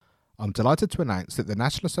I'm delighted to announce that the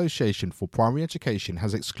National Association for Primary Education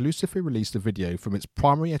has exclusively released a video from its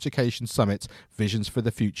Primary Education Summit, Visions for the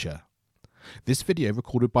Future. This video,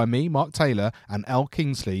 recorded by me, Mark Taylor, and Elle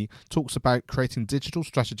Kingsley, talks about creating digital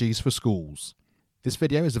strategies for schools. This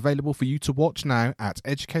video is available for you to watch now at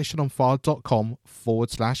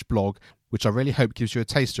educationonfire.com/blog, which I really hope gives you a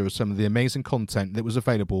taster of some of the amazing content that was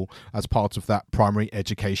available as part of that Primary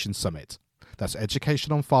Education Summit. That's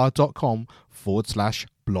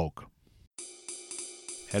educationonfire.com/blog.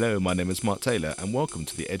 Hello, my name is Mark Taylor, and welcome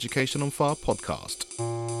to the Education on Fire podcast.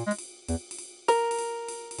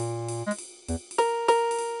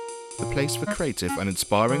 The place for creative and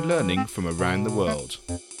inspiring learning from around the world.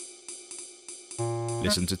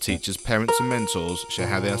 Listen to teachers, parents and mentors share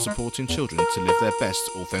how they are supporting children to live their best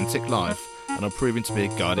authentic life and are proving to be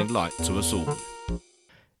a guiding light to us all.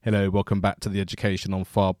 Hello, welcome back to the Education on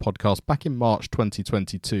Fire podcast. Back in March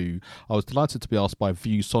 2022, I was delighted to be asked by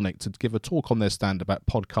ViewSonic to give a talk on their stand about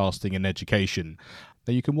podcasting and education.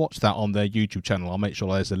 Now, you can watch that on their YouTube channel. I'll make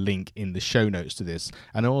sure there's a link in the show notes to this.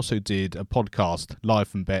 And I also did a podcast, Live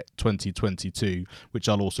from Bet 2022, which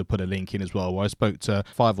I'll also put a link in as well, where I spoke to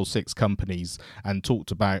 5 or 6 companies and talked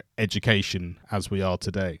about education as we are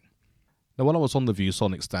today. Now, while I was on the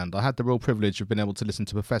ViewSonic stand, I had the real privilege of being able to listen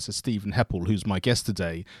to Professor Stephen Heppell, who's my guest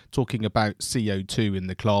today, talking about CO2 in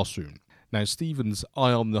the classroom. Now, Stephen's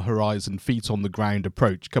eye on the horizon, feet on the ground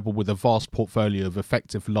approach, coupled with a vast portfolio of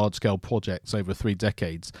effective large-scale projects over 3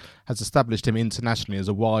 decades, has established him internationally as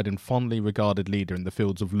a wide and fondly regarded leader in the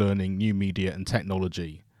fields of learning, new media and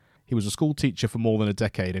technology. He was a school teacher for more than a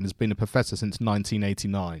decade and has been a professor since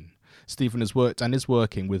 1989. Stephen has worked and is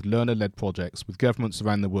working with learner-led projects with governments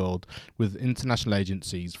around the world, with international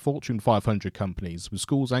agencies, Fortune 500 companies, with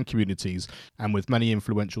schools and communities, and with many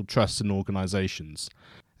influential trusts and organisations.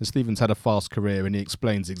 And Stephen's had a fast career, and he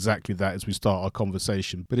explains exactly that as we start our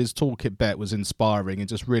conversation. But his talk at Bet was inspiring and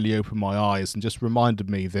just really opened my eyes and just reminded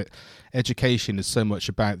me that education is so much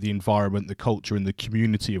about the environment, the culture and the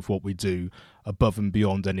community of what we do, above and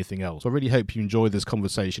beyond anything else. I really hope you enjoy this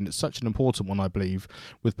conversation. It's such an important one, I believe,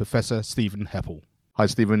 with Professor Stephen Heppell. Hi,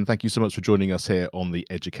 Stephen. Thank you so much for joining us here on the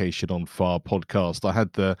Education on Fire podcast. I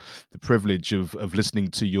had the privilege of listening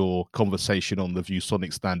to your conversation on the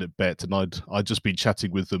ViewSonic stand at Bet, and I'd just been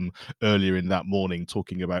chatting with them earlier in that morning,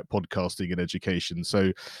 talking about podcasting and education.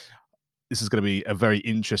 So this is going to be a very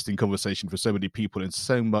interesting conversation for so many people, and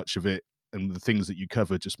so much of it and the things that you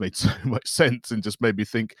cover just made so much sense and just made me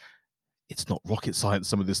think, it's not rocket science,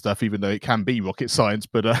 some of this stuff, even though it can be rocket science.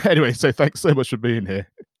 But anyway, so thanks so much for being here.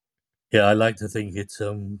 Yeah, I like to think it's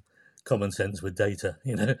common sense with data,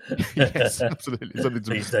 you know. Yes, absolutely. Something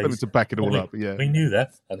to back it all up. Yeah, we knew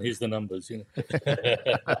that, and here's the numbers, you know.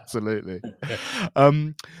 Absolutely.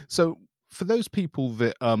 So for those people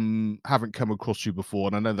that haven't come across you before,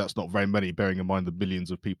 and I know that's not very many, bearing in mind the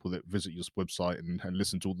millions of people that visit your website and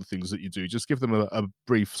listen to all the things that you do, just give them a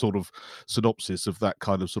brief sort of synopsis of that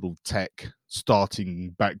kind of sort of tech starting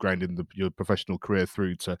background in your professional career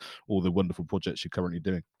through to all the wonderful projects you're currently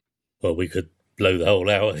doing. Well, we could blow the whole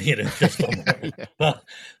hour, you know, just on that. Yeah. But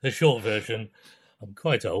the short version, I'm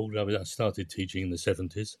quite old. I started teaching in the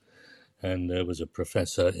 70s and was a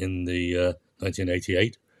professor in the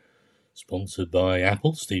 1988, sponsored by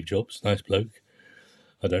Apple, Steve Jobs, nice bloke.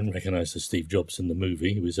 I don't recognise the Steve Jobs in the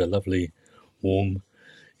movie. He was a lovely, warm,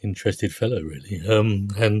 interested fellow, really.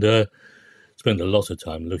 And spent a lot of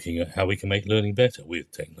time looking at how we can make learning better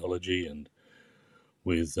with technology and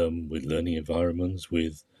with learning environments,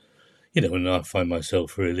 with, you know, and I find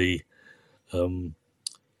myself really, you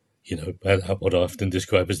know, what I often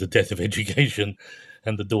describe as the death of education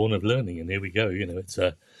and the dawn of learning. And here we go. You know, it's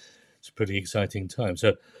a pretty exciting time.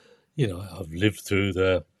 So, you know, I've lived through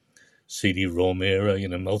the CD-ROM era, you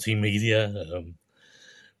know, multimedia,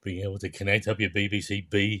 being able to connect up your BBC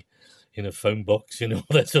B in a phone box, you know, all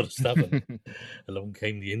that sort of stuff. And along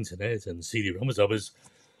came the internet and CD-ROM. I was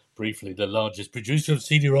briefly the largest producer of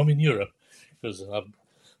CD-ROM in Europe, because I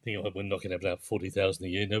think we're knocking about 40,000 a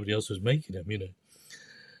year. Nobody else was making them, you know.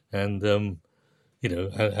 And, you know,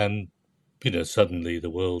 and, you know, suddenly the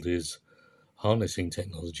world is harnessing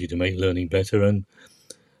technology to make learning better. And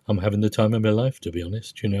I'm having the time of my life, to be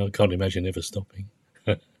honest. You know, I can't imagine ever stopping.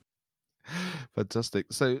 Fantastic.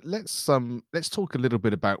 So let's talk a little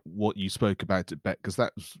bit about what you spoke about at Bet, because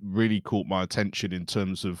that really caught my attention in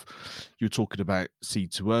terms of you were talking about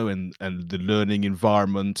C2O and the learning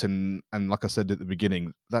environment, and like I said at the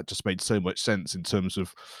beginning, that just made so much sense in terms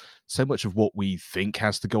of so much of what we think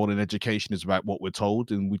has to go on in education is about what we're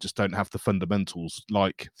told, and we just don't have the fundamentals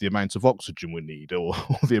like the amount of oxygen we need or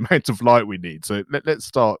the amount of light we need. So let's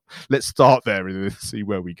start there and see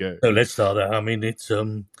where we go. So let's start there. I mean, it's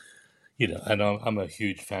and I'm a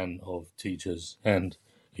huge fan of teachers and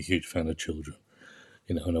a huge fan of children,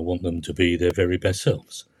 and I want them to be their very best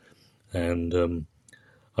selves. And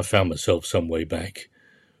I found myself some way back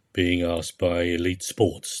being asked by Elite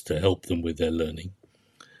Sports to help them with their learning.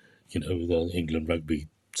 The England rugby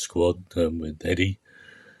squad with Eddie,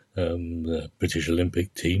 the British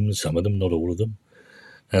Olympic team, some of them, not all of them,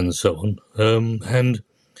 and so on. And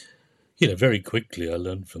very quickly I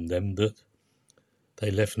learned from them that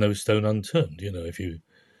they left no stone unturned. If you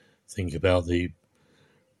think about the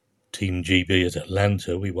Team GB at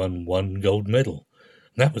Atlanta, we won 1 gold medal.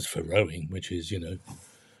 And that was for rowing, which is,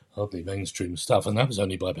 hardly mainstream stuff. And that was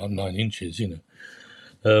only by about 9 inches,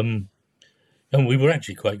 And we were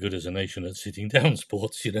actually quite good as a nation at sitting down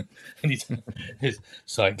sports,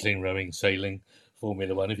 cycling, rowing, sailing,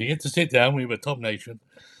 Formula One. If you get to sit down, we were top nation.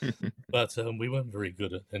 But we weren't very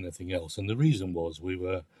good at anything else. And the reason was we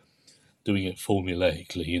were doing it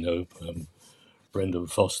formulaically, Brendan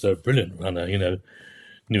Foster, brilliant runner,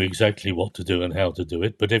 knew exactly what to do and how to do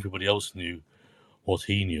it, but everybody else knew what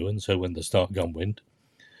he knew. And so when the start gun went,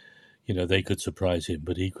 they could surprise him,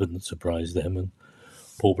 but he couldn't surprise them. And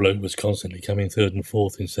poor bloke was constantly coming third and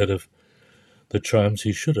fourth instead of the triumphs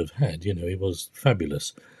he should have had. He was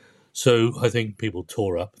fabulous. So I think people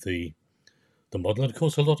tore up the model. And of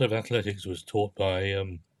course, a lot of athletics was taught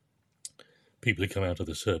by people who come out of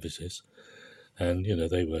the services. And,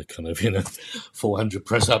 they were kind of, 400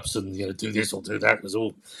 press-ups and, do this or do that was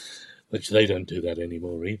all, which they don't do that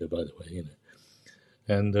anymore either, by the way,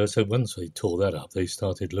 And so once they tore that up, they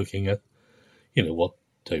started looking at, what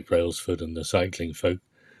Dave Brailsford and the cycling folk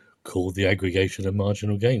called the aggregation of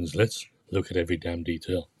marginal gains. Let's look at every damn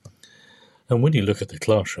detail. And when you look at the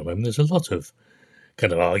classroom, there's a lot of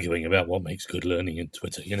kind of arguing about what makes good learning in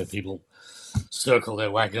Twitter. People circle their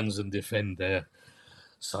wagons and defend their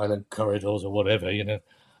silent corridors or whatever,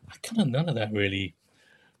 none of that really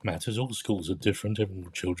matters. All schools are different. Every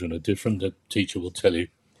children are different. The teacher will tell you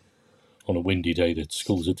on a windy day that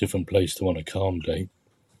school's a different place to on a calm day.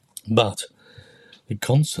 But the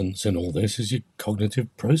constants in all this is your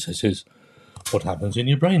cognitive processes, what happens in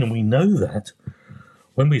your brain. And we know that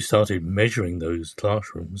when we started measuring those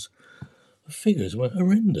classrooms, the figures were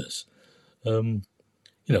horrendous. I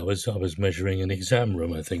was measuring an exam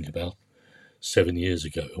room, I think, about 7 years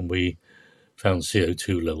ago, and we found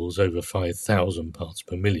CO2 levels over 5,000 parts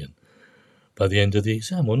per million by the end of the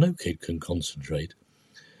exam. Well, no kid can concentrate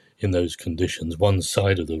in those conditions. One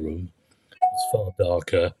side of the room was far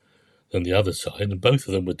darker than the other side, and both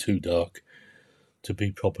of them were too dark to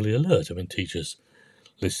be properly alert. Teachers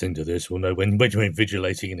listening to this will know when you're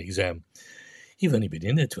invigilating an exam, you've only been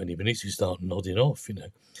in there 20 minutes, you start nodding off,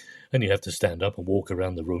 and you have to stand up and walk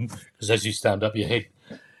around the room, because as you stand up, your head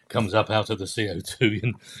comes up out of the CO2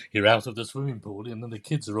 and you're out of the swimming pool, and then the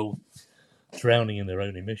kids are all drowning in their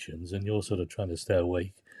own emissions and you're sort of trying to stay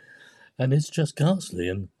awake. And it's just ghastly.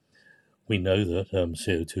 And we know that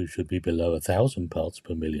CO2 should be below 1,000 parts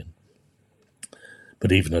per million.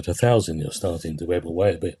 But even at 1,000, you're starting to ebb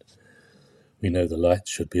away a bit. We know the light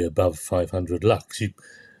should be above 500 lux.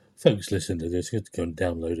 Folks listen to this, you have to go and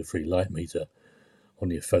download a free light meter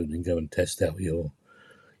on your phone and go and test out your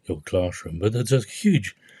classroom. But there's a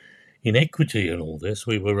huge inequity in all this.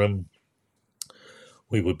 We were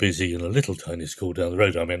busy in a little tiny school down the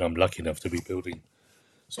road. I'm lucky enough to be building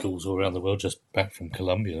schools all around the world. Just back from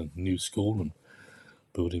Colombia, a new school, and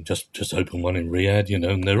building just opened one in Riyadh,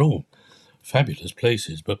 and they're all fabulous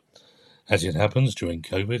places. But as it happens, during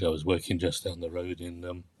COVID, I was working just down the road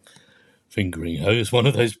in Fingering Hoe. It's one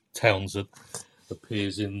of those towns that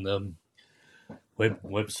appears in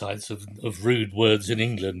websites of rude words in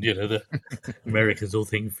England. The Americans all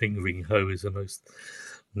think Fingering Hoe is the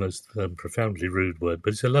most profoundly rude word,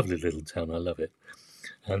 but it's a lovely little town. I love it.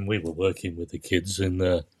 And we were working with the kids in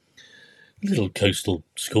a little coastal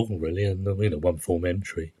school, really, and one form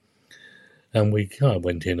entry. And we kind of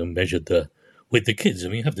went in and measured with the kids.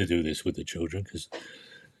 You have to do this with the children because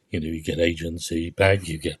you get agency back,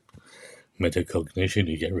 you get metacognition,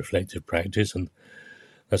 you get reflective practice, and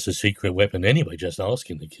that's a secret weapon anyway, just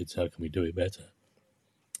asking the kids, how can we do it better?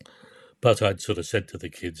 But I'd sort of said to the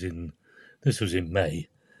kids this was in May,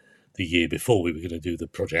 the year before we were going to do the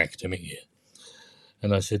project academic year.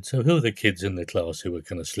 And I said, so who are the kids in the class who were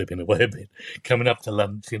kind of slipping away a bit, coming up to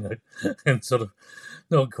lunch, and sort of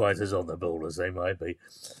not quite as on the ball as they might be.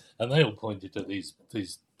 And they all pointed to these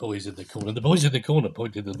boys in the corner. The boys in the corner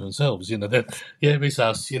pointed to themselves, yeah, it's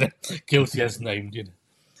us, guilty as named, And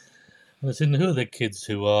I said, who are the kids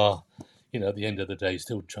who are, at the end of the day,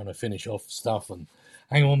 still trying to finish off stuff and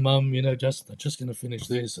hang on, Mum, just going to finish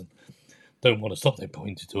this and don't want to stop. They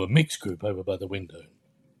pointed to a mixed group over by the window.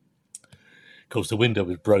 course, the window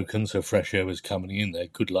was broken, so fresh air was coming in there,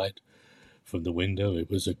 good light from the window. It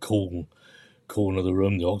was a cool corner of the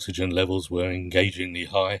room. The oxygen levels were engagingly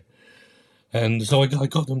high. And so I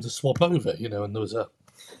got them to swap over, and there was a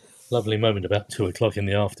lovely moment about 2 o'clock in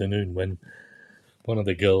the afternoon when one of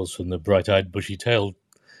the girls from the bright-eyed, bushy-tailed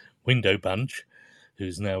window bunch,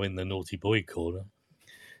 who's now in the naughty boy corner,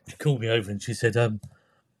 she called me over and she said,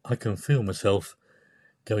 I can feel myself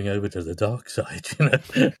going over to the dark side,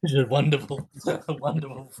 which is a wonderful, a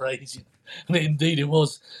wonderful phrase. And indeed it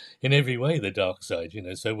was in every way the dark side,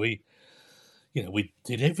 So we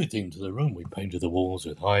did everything to the room. We painted the walls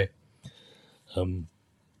with high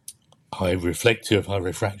reflective, high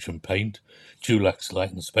refraction paint, Dulux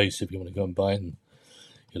Light and Space if you want to go and buy it in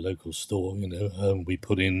your local store. We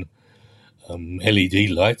put in LED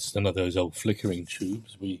lights, none of those old flickering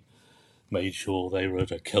tubes. We made sure they were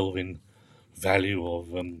at a Kelvin value of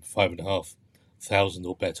 5,500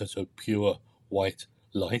 or better, so pure white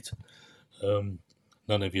light. None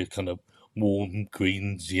of your kind of warm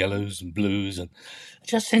greens, yellows, and blues, and it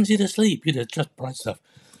just sends you to sleep. Just bright stuff.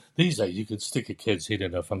 These days, you could stick a kid's head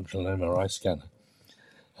in a functional MRI scanner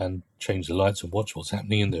and change the lights and watch what's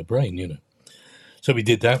happening in their brain. So we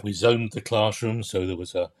did that. We zoned the classroom, so there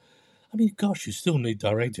was you still need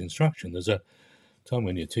direct instruction. There's a time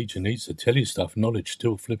when your teacher needs to tell you stuff. Knowledge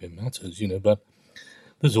still flipping matters, but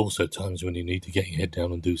there's also times when you need to get your head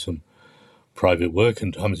down and do some private work,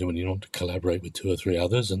 and times when you want to collaborate with 2 or 3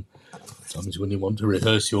 others, and times when you want to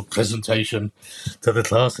rehearse your presentation to the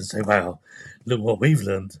class and say, wow, look what we've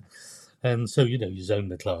learned. And so, you zone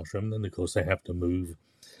the classroom, and of course they have to move.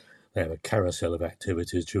 They have a carousel of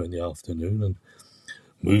activities during the afternoon, and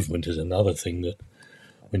movement is another thing that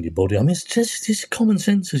when your body, it's common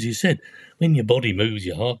sense, as you said. When your body moves,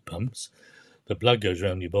 your heart pumps, the blood goes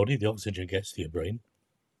around your body, the oxygen gets to your brain.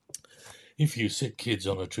 If you sit kids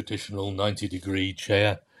on a traditional 90-degree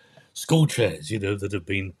chair, school chairs, that have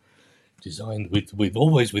been designed with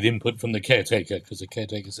always with input from the caretaker, because the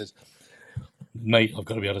caretaker says, mate, I've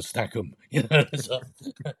got to be able to stack them. So,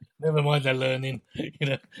 never mind their learning,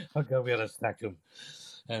 I've got to be able to stack them.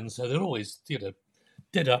 And so they're always,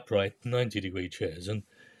 dead upright, 90-degree chairs. And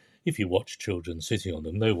if you watch children sitting on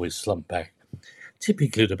them, they always slump back,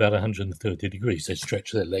 typically at about 130 degrees. They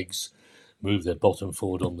stretch their legs, move their bottom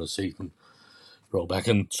forward on the seat and roll back.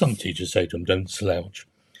 And some teachers say to them, don't slouch.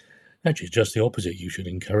 Actually, it's just the opposite. You should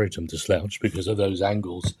encourage them to slouch because of those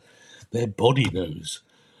angles. Their body knows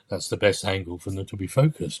that's the best angle for them to be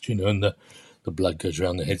focused, and the blood goes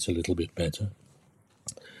around the heads a little bit better.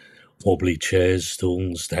 Wobbly chairs,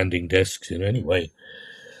 stools, standing desks, anyway.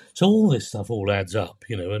 So all this stuff all adds up,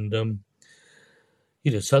 and,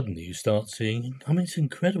 suddenly you start seeing, it's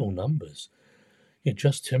incredible numbers.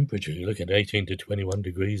 Just temperature. You look at 18 to 21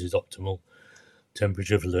 degrees is optimal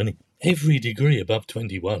temperature for learning. Every degree above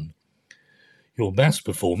 21. Your maths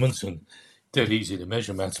performance, and dead easy to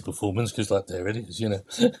measure maths performance because, there it is,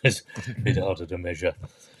 it's a bit harder to measure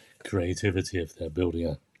creativity if they're building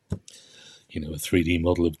a 3D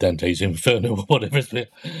model of Dante's Inferno or whatever. I'm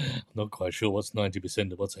not quite sure what's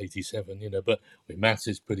 90% of what's 87, but with maths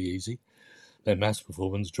it's pretty easy. Their maths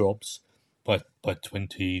performance drops by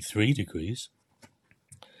 23 degrees.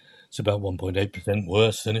 It's about 1.8%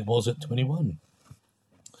 worse than it was at 21.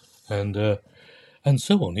 And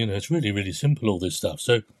so on, it's really, really simple, all this stuff.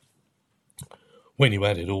 So when you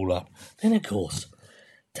add it all up, then of course,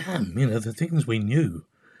 damn, the things we knew.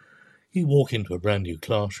 You walk into a brand new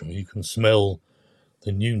classroom, you can smell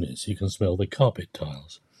the newness, you can smell the carpet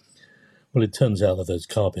tiles. Well, it turns out that those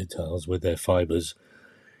carpet tiles with their fibres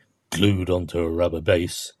glued onto a rubber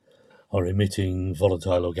base are emitting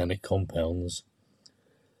volatile organic compounds.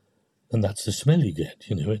 And that's the smell you get,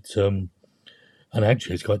 it's, and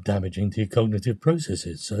actually it's quite damaging to your cognitive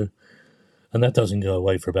processes. So, and that doesn't go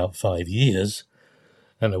away for about 5 years.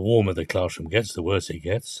 And the warmer the classroom gets, the worse it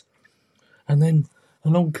gets. And then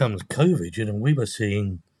along comes COVID, and we were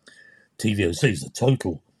seeing TVOCs, the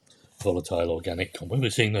total volatile organic compound. We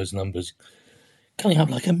were seeing those numbers coming up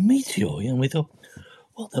like a meteor, and we thought,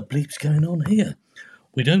 what the bleep's going on here?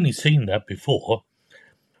 We'd only seen that before.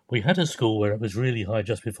 We had a school where it was really high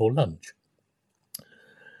just before lunch.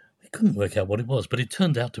 We couldn't work out what it was, but it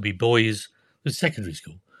turned out to be boys, the secondary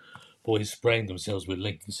school, boys spraying themselves with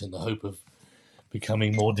Lynx in the hope of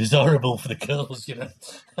becoming more desirable for the girls,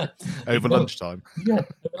 Over lunchtime. Yeah,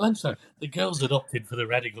 over lunchtime. The girls had opted for the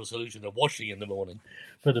radical solution of washing in the morning,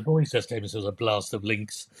 but the boys just gave themselves a blast of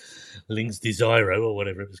Lynx Desiro or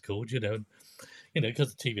whatever it was called, because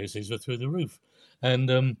the TVOCs were through the roof.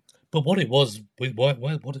 And but what it was, what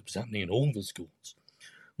was happening in all the schools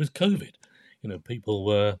was COVID. People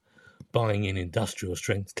were buying in industrial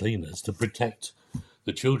strength cleaners to protect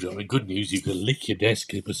the children. I mean, good news, you could lick your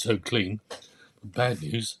desk, it was so clean. But bad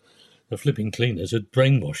news, the flipping cleaners had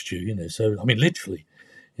brainwashed you, so, I mean, literally,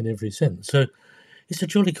 in every sense. So it's a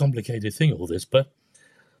jolly complicated thing, all this, but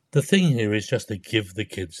the thing here is just to give the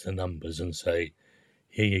kids the numbers and say,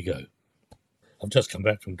 here you go. I've just come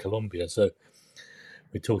back from Colombia, so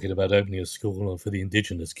we're talking about opening a school for the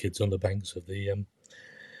indigenous kids on the banks of the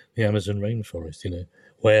Amazon rainforest,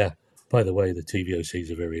 where, by the way, the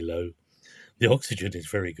TVOCs are very low. The oxygen is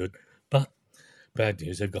very good, but bad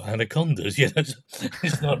news, they've got anacondas.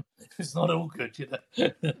 It's not all good.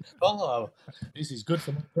 Oh, this is good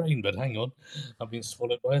for my brain, but hang on, I've been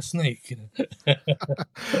swallowed by a snake. I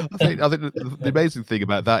think the amazing thing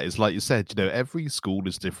about that is, like you said, every school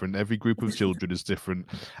is different, every group of children is different,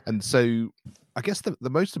 and so I guess the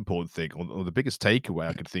most important thing, or the biggest takeaway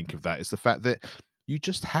I could think of that, is the fact that you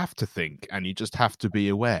just have to think and you just have to be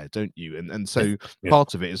aware, don't you? And so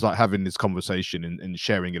part of it is like having this conversation and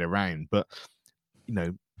sharing it around, but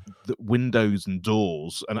the windows and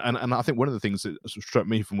doors, and I think one of the things that struck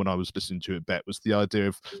me from when I was listening to it, Bet, was the idea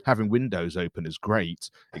of having windows open is great,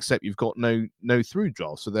 except you've got no through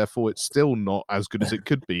draft, so therefore it's still not as good as it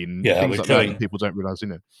could be. And things like that people don't realise.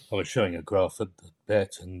 I was showing a graph at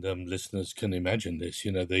Bet, and listeners can imagine this.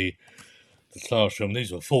 The classroom.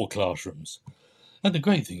 These were 4 classrooms, and the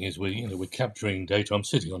great thing is we're capturing data. I'm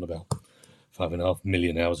sitting on about 5.5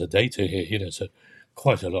 million hours of data here. So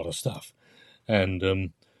quite a lot of stuff,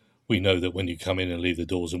 and we know that when you come in and leave the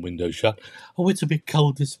doors and windows shut, it's a bit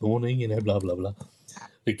cold this morning, blah, blah, blah.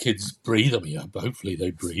 The kids breathe. I mean, hopefully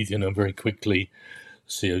they breathe, very quickly.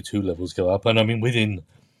 CO2 levels go up. And I mean, within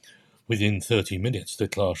 30 minutes, the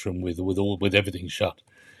classroom with everything shut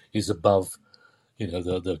is above,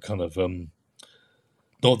 the kind of,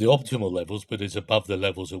 not the optimal levels, but it's above the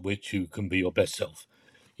levels at which you can be your best self.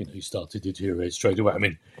 You start to deteriorate straight away. I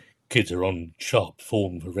mean, kids are on sharp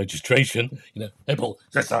form for registration, Apple,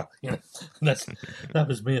 that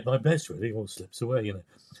was me at my best, really, all slips away,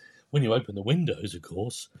 When you open the windows, of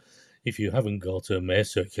course, if you haven't got air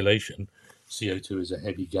circulation, CO2 is a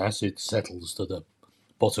heavy gas, it settles to the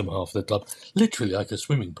bottom half of the club, literally like a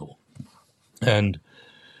swimming pool. And,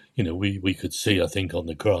 we could see, I think, on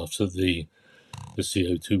the graphs that the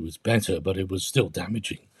CO2 was better, but it was still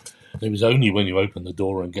damaging. It was only when you open the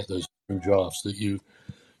door and get those drafts that you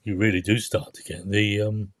really do start to get the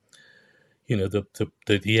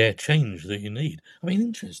air change that you need. I mean,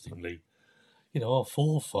 interestingly, our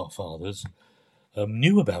forefathers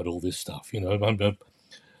knew about all this stuff.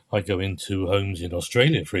 I go into homes in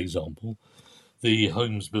Australia, for example. The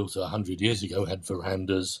homes built 100 years ago had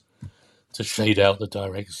verandas to shade out the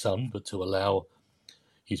direct sun, but to allow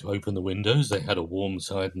you to open the windows. They had a warm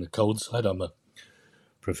side and a cold side. I'm a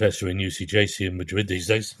professor in UCJC in Madrid these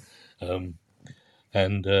days.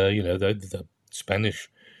 And the Spanish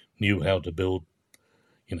knew how to build,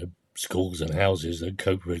 schools and houses that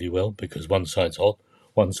cope really well, because one side's hot,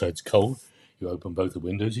 one side's cold. You open both the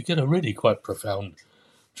windows, you get a really quite profound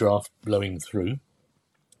draft blowing through.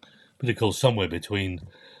 But of course, somewhere between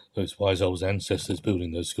those wise old ancestors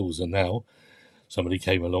building those schools and now, somebody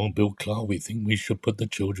came along, built Clark, we think we should put the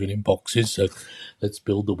children in boxes, so let's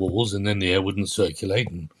build the walls, and then the air wouldn't circulate.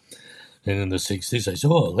 And in the 60s, they said,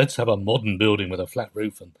 let's have a modern building with a flat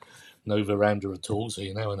roof and no veranda at all. So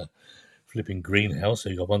you're now in a flipping greenhouse. So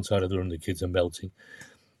you've got one side of the room, the kids are melting.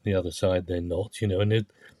 The other side, they're not,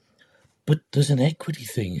 but there's an equity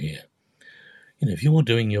thing here. If you're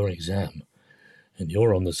doing your exam and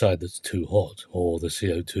you're on the side that's too hot, or the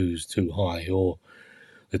CO2's too high, or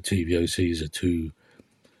the TVOCs are too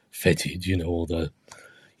fetid, or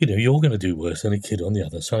you're going to do worse than a kid on the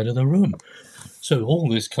other side of the room. So all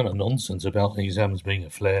this kind of nonsense about exams being a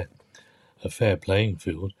fair playing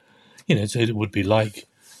field, it would be like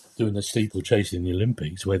doing the steeplechase in the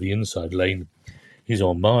Olympics, where the inside lane is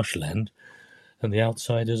on marshland and the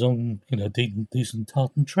outside is on, decent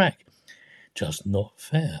tartan track. Just not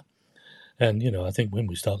fair. And, I think when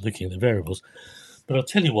we start looking at the variables, but I'll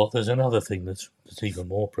tell you what, there's another thing that's even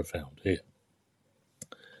more profound here.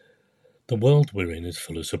 The world we're in is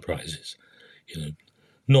full of surprises.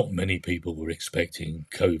 Not many people were expecting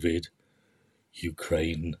COVID,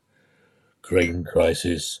 Ukraine, grain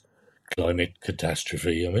crisis, climate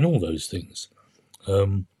catastrophe. I mean, all those things.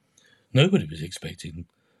 Nobody was expecting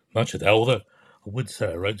much of that. Although I would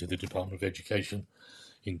say I wrote to the Department of Education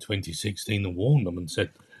in 2016 and warned them and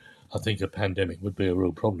said, I think a pandemic would be a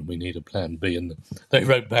real problem. We need a plan B. And they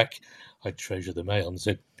wrote back, I treasure the mail, and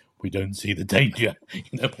said, we don't see the danger.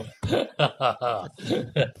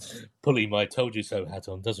 Pulling my told you so hat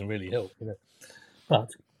on doesn't really help.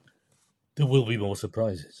 But there will be more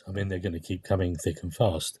surprises. I mean, they're going to keep coming thick and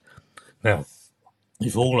fast. Now,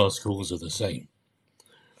 if all our schools are the same,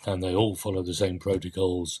 and they all follow the same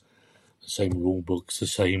protocols, the same rule books, the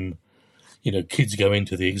same, kids go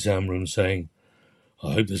into the exam room saying,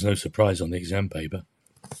 I hope there's no surprise on the exam paper.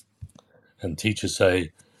 And teachers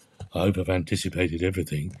say, I hope I've anticipated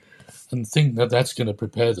everything, and think that that's going to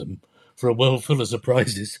prepare them for a world full of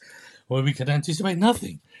surprises where we can anticipate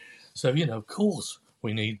nothing. So, of course,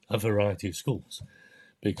 we need a variety of schools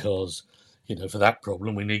because, for that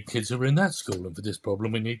problem, we need kids who are in that school. And for this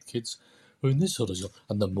problem, we need kids who are in this sort of school.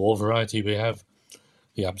 And the more variety we have,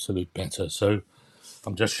 the absolute better. So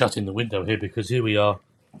I'm just shutting the window here because here we are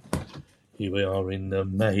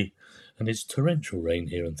in May, and it's torrential rain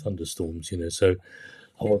here and thunderstorms, so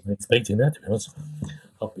I wasn't expecting that, to be honest.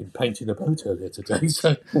 I've been painting a boat earlier today,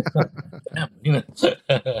 so so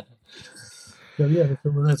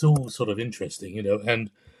that's all sort of interesting, and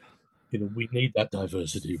we need that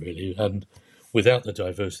diversity really, and without the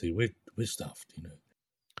diversity, we're stuffed,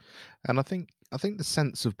 And I think the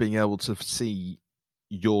sense of being able to see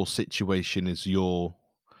your situation as your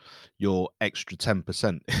extra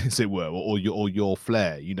 10%, as it were, or your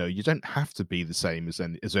flair. You don't have to be the same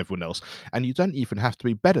as everyone else, and you don't even have to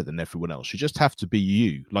be better than everyone else. You just have to be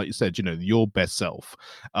you, like you said, your best self.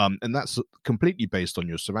 And that's completely based on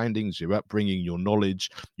your surroundings, your upbringing, your knowledge,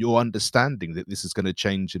 your understanding that this is going to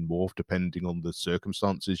change and morph depending on the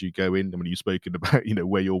circumstances you go in. I mean, you've spoken about,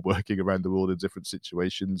 where you're working around the world in different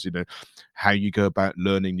situations, how you go about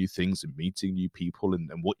learning new things and meeting new people and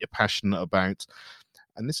what you're passionate about.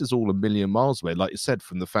 And this is all a million miles away, like you said,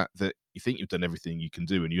 from the fact that you think you've done everything you can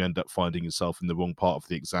do and you end up finding yourself in the wrong part of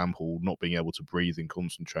the exam hall, not being able to breathe and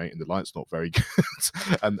concentrate, and the light's not very good.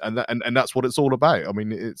 and that's what it's all about. I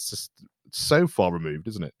mean, it's just so far removed,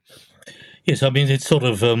 isn't it? Yes, I mean, it's sort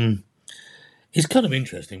of, it's kind of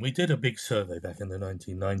interesting. We did a big survey back in the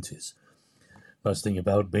 1990s. Nice thing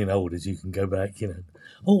about being old is you can go back,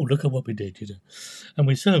 oh, look at what we did, And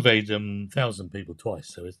we surveyed 1,000 people twice,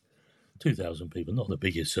 so it's 2,000 people, not the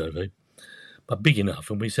biggest survey, but big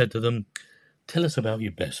enough. And we said to them, tell us about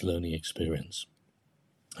your best learning experience.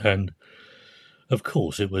 And of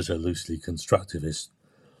course, it was a loosely constructivist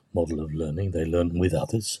model of learning. They learned with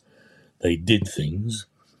others. They did things.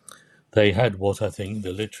 They had what I think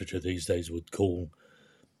the literature these days would call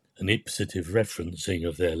an ipsative referencing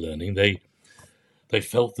of their learning. They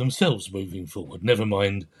felt themselves moving forward, never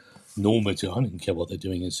mind normative. I didn't care what they're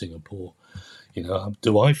doing in Singapore.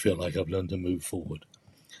 Do I feel like I've learned to move forward?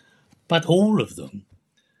 But all of them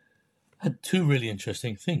had two really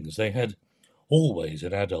interesting things. They had always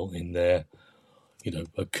an adult in there,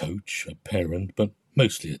 a coach, a parent, but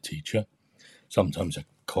mostly a teacher, sometimes a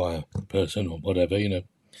choir person or whatever,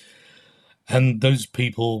 And those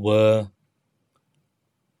people were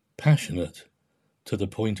passionate to the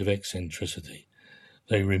point of eccentricity.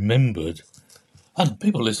 They remembered, and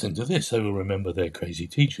people listening to this, they will remember their crazy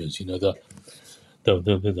teachers,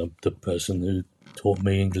 the person who taught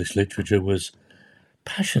me English literature was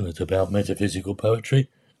passionate about metaphysical poetry,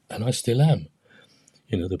 and I still am.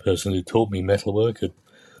 The person who taught me metalwork had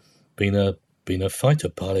been a fighter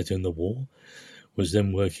pilot in the war, was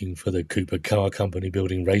then working for the Cooper Car Company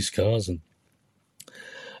building race cars, and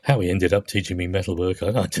how he ended up teaching me metalwork,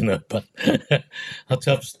 I don't know, but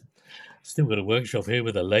I've still got a workshop here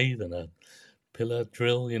with a lathe and a pillar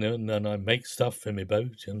drill, and I make stuff for my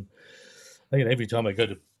boat, and every time I go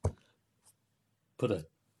to put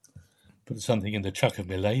something in the chuck of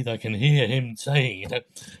my lathe, I can hear him saying,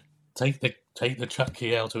 take the chuck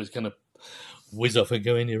key out, or it's going to whiz off and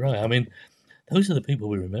go in your eye. I mean, those are the people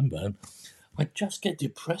we remember. And I just get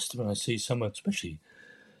depressed when I see especially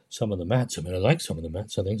some of the mats. I mean, I like some of the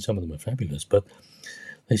mats. I think some of them are fabulous, but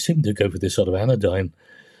they seem to go for this sort of anodyne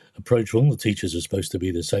approach. All the teachers are supposed to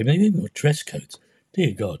be the same. They even got dress codes.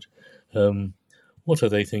 Dear God. What are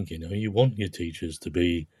they thinking? You want your teachers to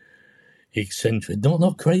be eccentric,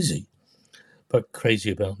 not crazy, but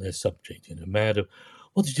crazy about their subject, mad of,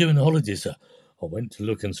 what did you do in the holidays, sir? I went to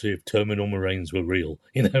look and see if terminal moraines were real,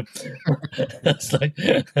 That's like,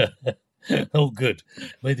 oh, good.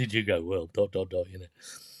 Where did you go? Well, ...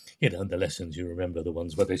 and the lessons, you remember the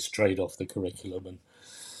ones where they strayed off the curriculum and,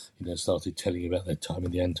 started telling you about their time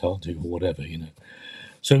in the Antarctic or whatever,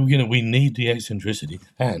 So, we need the eccentricity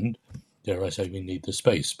and, dare I say, we need the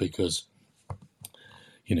space because,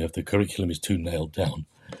 if the curriculum is too nailed down,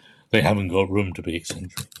 they haven't got room to be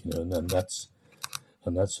eccentric, and that's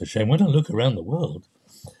a shame. When I look around the world,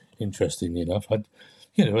 interestingly enough, I'd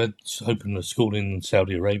opened a school in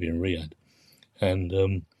Saudi Arabia, in Riyadh, and,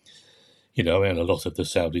 and a lot of the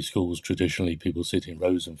Saudi schools, traditionally, people sit in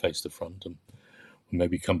rows and face the front, and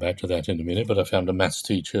maybe come back to that in a minute, but I found a maths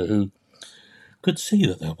teacher who could see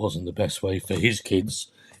that wasn't the best way for his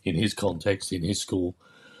kids, in his context, in his school,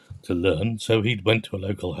 to learn. So he went to a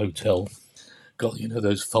local hotel, got,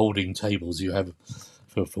 those folding tables you have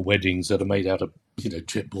for weddings that are made out of,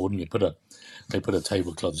 chipboard, and they put a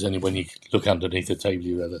tablecloth. It's only when you look underneath the table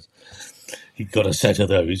you realize he'd got a set of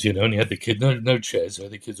those, and he had the kid, no chairs, so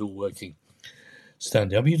the kids all working,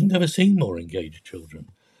 standing up. You'd never seen more engaged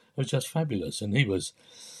children. It was just fabulous. And he was,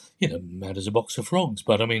 mad as a box of frogs.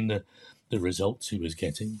 But I mean, the results he was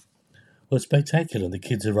getting were spectacular. And the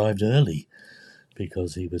kids arrived early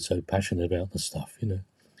because he was so passionate about the stuff,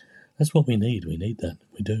 That's what we need. We need that.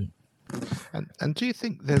 We do. And do you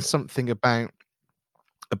think there's something about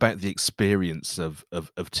the experience of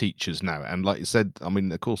teachers now? And like you said, I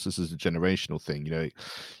mean, of course, this is a generational thing.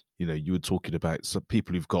 You were talking about some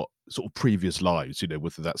people who've got sort of previous lives,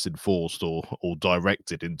 whether that's enforced or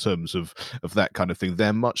directed in terms of that kind of thing.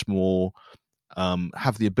 They're much more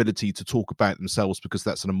have the ability to talk about themselves because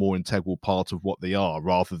that's a more integral part of what they are,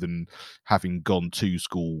 rather than having gone to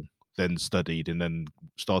school, then studied, and then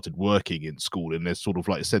started working in school. And there's sort of,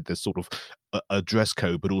 like I said, there's sort of a dress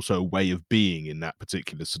code, but also a way of being in that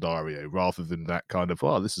particular scenario, rather than that kind of,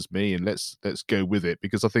 this is me and let's go with it.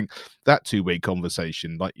 Because I think that two-way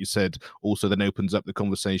conversation, like you said, also then opens up the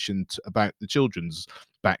conversation about the children's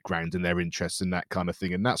background and their interests and that kind of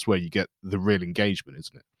thing. And that's where you get the real engagement,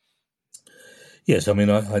 isn't it? Yes, I mean,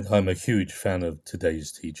 I'm a huge fan of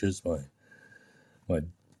today's teachers. My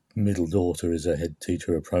middle daughter is a head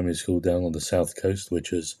teacher at a primary school down on the south coast, which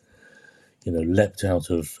has, leapt out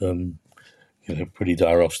of, pretty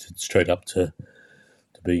dire Ofsted straight up to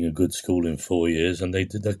being a good school in 4 years. And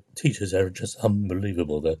the teachers are just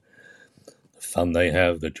unbelievable. The fun they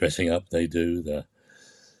have, the dressing up they do, the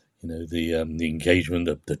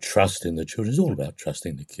engagement, the trust in the children. It's all about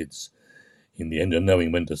trusting the kids in the end, and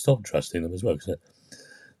knowing when to stop trusting them as well, because they're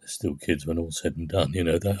still kids when all's said and done.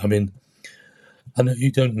 I mean, I know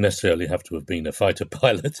you don't necessarily have to have been a fighter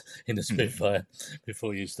pilot in a Spitfire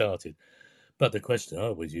before you started. But the question I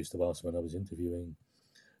always used to ask when I was interviewing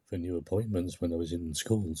for new appointments when I was in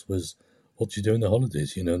schools was, what do you do in the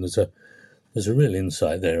holidays? And there's a real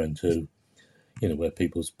insight there into, where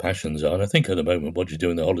people's passions are. And I think at the moment, what do you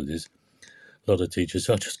do in the holidays, a lot of teachers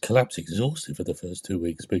are just collapse exhausted for the first 2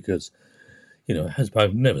 weeks because,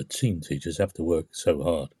 I've never seen teachers have to work so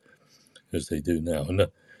hard as they do now. And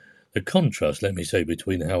the contrast, let me say,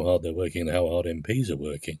 between how hard they're working and how hard MPs are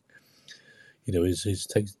working,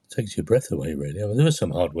 takes your breath away, really. I mean, there are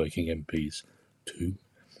some hard-working MPs too,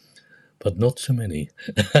 but not so many.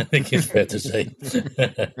 I think it's fair to say.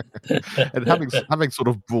 And having sort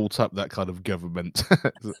of brought up that kind of government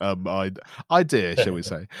idea, shall we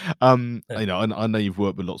say, and I know you've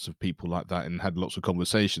worked with lots of people like that and had lots of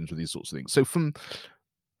conversations with these sorts of things. So from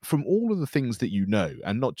all of the things that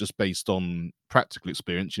and not just based on practical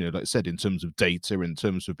experience, like I said, in terms of data, in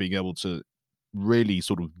terms of being able to really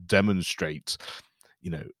sort of demonstrate,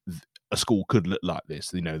 a school could look like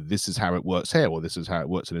this, this is how it works here, or this is how it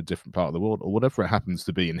works in a different part of the world, or whatever it happens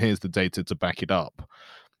to be, and here's the data to back it up.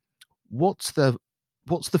 What's the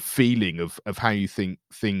feeling of how you think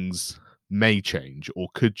things may change or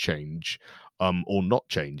could change, or not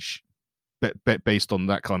change, based on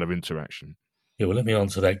that kind of interaction? Yeah, well, let me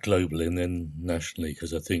answer that globally and then nationally,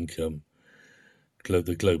 because I think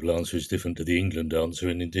the global answer is different to the England answer,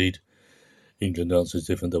 and indeed England answer is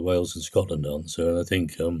different to the Wales and Scotland answer. And I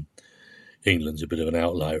think England's a bit of an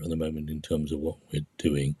outlier at the moment in terms of what we're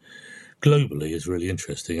doing. Globally is really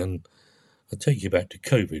interesting, and I'll take you back to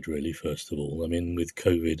COVID, really, first of all. I mean, with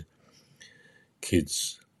COVID,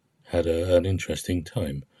 kids had an interesting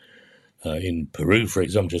time. In Peru, for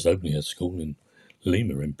example, just opening a school in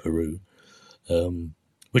Lima in Peru,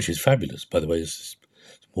 which is fabulous, by the way. It's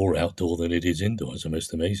more outdoor than it is indoor. It's the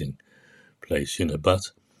most amazing place,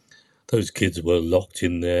 but those kids were locked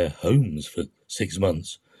in their homes for 6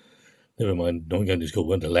 months. Never mind not going to school,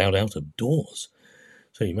 weren't allowed out of doors.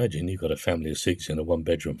 So you imagine you've got a family of 6 in a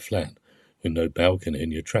 1-bedroom flat with no balcony,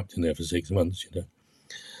 and you're trapped in there for 6 months,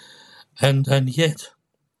 And yet,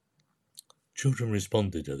 children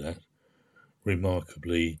responded to that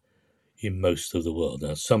remarkably in most of the world.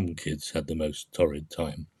 Now, some kids had the most torrid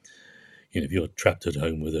time. If you're trapped at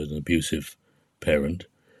home with an abusive parent,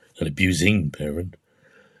 an abusing parent,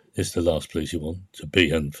 it's the last place you want to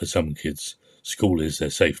be. And for some kids, school is their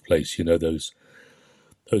safe place.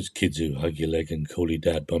 Those kids who hug your leg and call you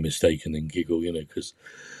dad by mistake and then giggle, because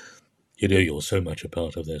you're so much a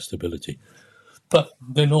part of their stability. But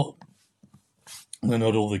they're not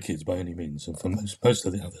all the kids by any means. And for most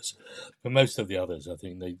of the others, I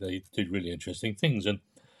think they did really interesting things. And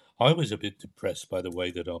I was a bit depressed by the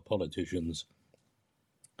way that our politicians,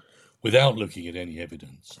 without looking at any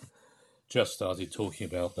evidence, just started talking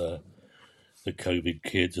about the COVID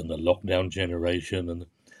kids and the lockdown generation. And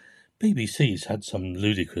the BBC's had some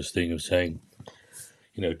ludicrous thing of saying,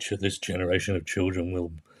 this generation of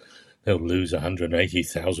children they'll lose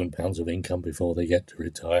 £180,000 of income before they get to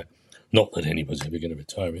retire. Not that anyone's ever going to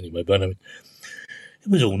retire anyway, but I mean, it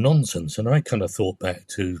was all nonsense. And I kind of thought back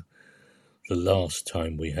to the last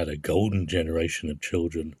time we had a golden generation of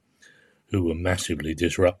children who were massively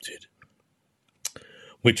disrupted,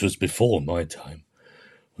 which was before my time,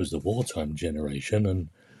 was the wartime generation. And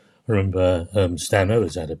I remember Stan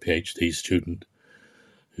Owers had a PhD student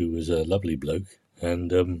who was a lovely bloke,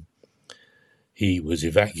 and he was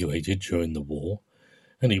evacuated during the war,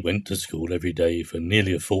 and he went to school every day for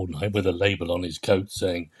nearly a fortnight with a label on his coat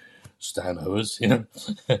saying Stan Owers,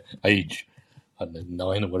 age, I don't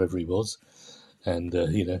know, 9 or whatever he was. And,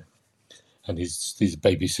 and his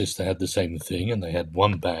baby sister had the same thing, and they had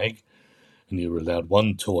one bag, and you were allowed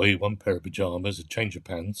one toy, one pair of pajamas, a change of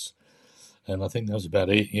pants, and I think that was about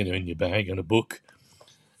it, in your bag, and a book.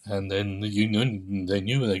 And then they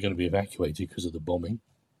knew they were going to be evacuated because of the bombing.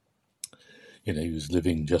 He was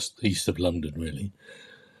living just east of London, really.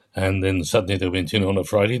 And then suddenly they went in on a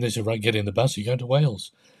Friday, and they said, right, get in the bus, you're going to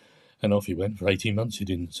Wales. And off he went for 18 months. He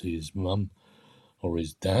didn't see his mum or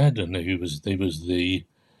his dad, and he was the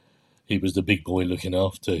big boy looking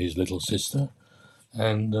after his little sister.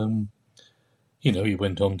 And, he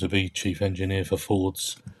went on to be chief engineer for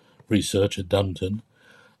Ford's research at Dunton.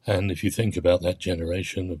 And if you think about that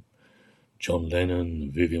generation of John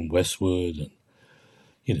Lennon, Vivienne Westwood,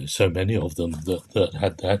 and, so many of them that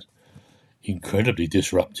had that incredibly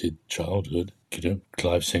disrupted childhood,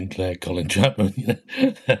 Clive Sinclair, Colin Chapman,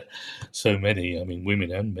 so many, I mean,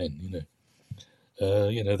 women and men,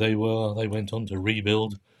 they went on to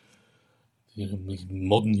rebuild,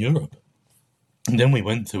 modern Europe. And then we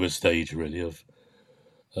went through a stage, really, of,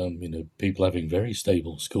 people having very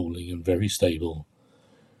stable schooling and very stable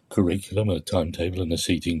curriculum, a timetable and a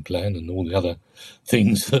seating plan and all the other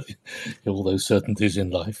things, that all those certainties in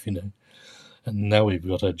life, And now we've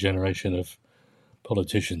got a generation of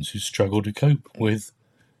politicians who struggle to cope with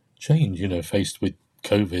change, faced with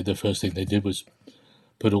COVID. The first thing they did was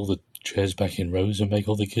put all the chairs back in rows and make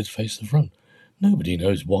all the kids face the front. Nobody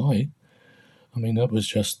knows why. I mean, that was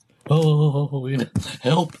just,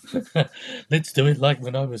 help. Let's do it like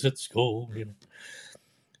when I was at school,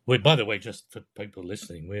 By the way, just for people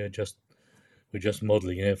listening, we're just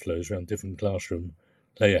modelling airflows around different classroom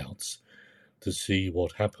layouts to see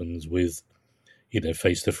what happens with,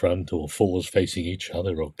 face to front or fours facing each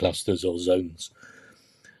other or clusters or zones.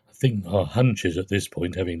 I think our hunch is at this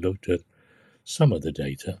point, having looked at some of the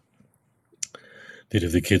data, that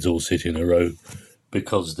if the kids all sit in a row,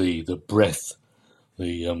 because the breath,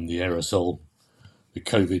 the aerosol, the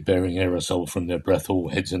COVID-bearing aerosol from their breath all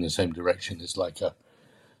heads in the same direction, is like a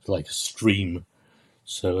stream.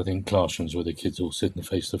 So I think classrooms where the kids all sit and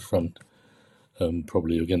face the front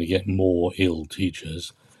probably are going to get more ill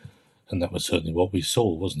teachers. And that was certainly what we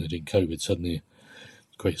saw, wasn't it, in COVID? Suddenly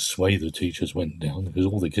a great swathe of teachers went down because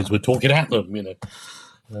all the kids were talking at them,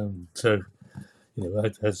 So,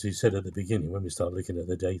 as you said at the beginning, when we start looking at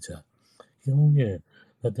the data, oh yeah,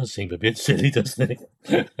 that does seem a bit silly, doesn't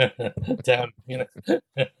it? Damn,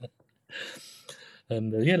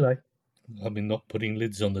 And, not putting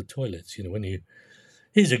lids on the toilets,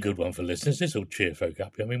 here's a good one for listeners. This will cheer folk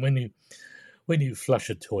up. I mean, when you flush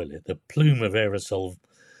a toilet, the plume of aerosol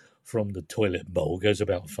from the toilet bowl goes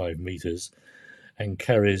about 5 meters and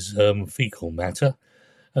carries fecal matter,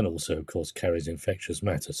 and also, of course, carries infectious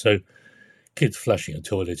matter. So kids flushing a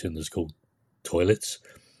toilet in the school toilets,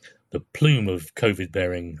 the plume of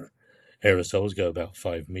COVID-bearing aerosols go about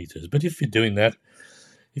 5 meters. But if you're doing that,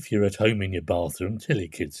 if you're at home in your bathroom, tell your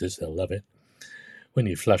kids this, they'll love it. When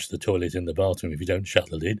you flush the toilet in the bathroom, if you don't shut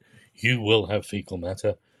the lid, you will have fecal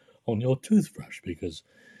matter on your toothbrush because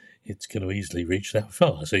it's going to easily reach that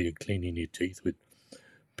far. So you're cleaning your teeth with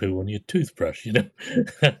poo on your toothbrush,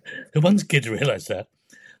 Once kids realise that,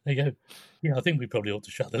 they go, yeah, I think we probably ought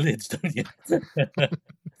to shut the lids, don't you?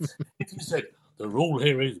 If you said, the rule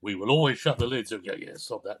here is we will always shut the lids, they'll go, yeah,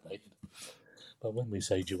 stop that, mate. But when we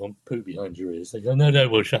say, do you want poo behind your ears? They go, no,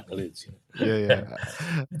 we'll shut the lids. Yeah.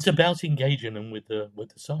 It's about engaging them with the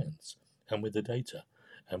science and with the data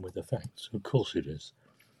and with the facts. Of course it is.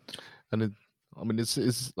 And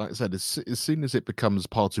it's like I said, as soon as it becomes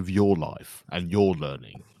part of your life and your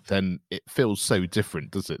learning, then it feels so different,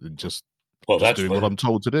 does it, than just doing what I'm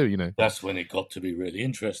told to do, That's when it got to be really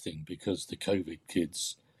interesting, because the COVID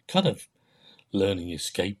kids kind of learning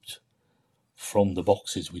escaped from the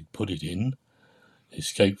boxes we'd put it in,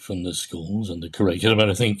 escaped from the schools and the curriculum.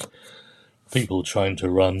 And I think people trying to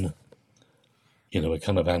run, a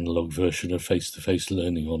kind of analogue version of face-to-face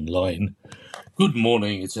learning online. Good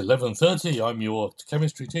morning, it's 11:30. I'm your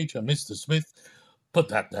chemistry teacher, Mr. Smith. Put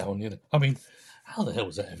that down, I mean, how the hell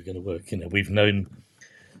is that ever going to work? We've known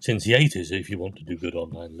since the 80s, if you want to do good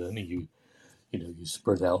online learning, you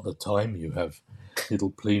spread out the time, you have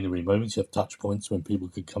little plenary moments, you have touch points when people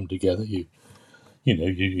could come together. You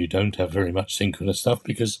don't have very much synchronous stuff,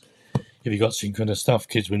 because if you've got synchronous stuff,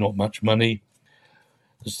 kids with not much money,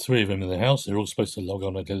 there's 3 of them in the house, they're all supposed to log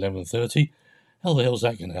on at 11:30. How the hell's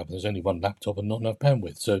that going to happen? There's only one laptop and not enough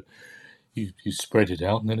bandwidth. So you spread it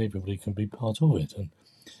out and then everybody can be part of it. And,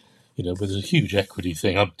 but there's a huge equity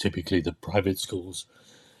thing. I'm typically the private schools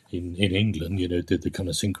in England, did the kind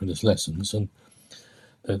of synchronous lessons. And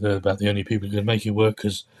they're about the only people who can make it work,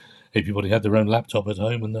 because everybody had their own laptop at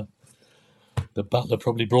home, and the butler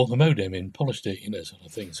probably brought the modem in, polished it, sort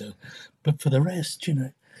of thing. So, but for the rest,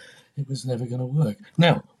 it was never going to work.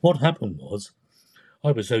 Now, what happened was,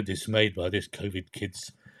 I was so dismayed by this COVID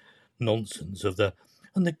kids nonsense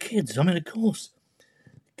and the kids, I mean, of course,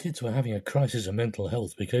 kids were having a crisis of mental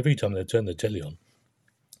health, because every time they turned the telly on,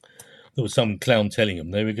 there was some clown telling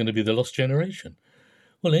them they were going to be the lost generation.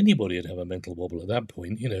 Well, anybody would have a mental wobble at that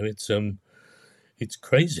point. It's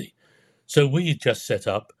crazy. So we just set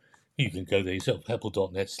up, you can go there yourself,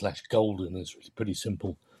 heppel.net/golden. It's really pretty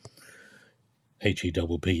simple.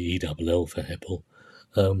 HEPPELL for Heppel,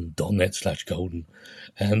 .net/golden.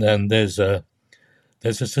 And then there's a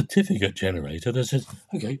certificate generator that says,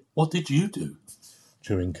 okay, what did you do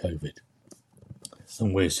during COVID?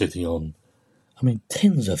 And we're sitting on,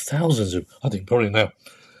 tens of thousands of, I think probably now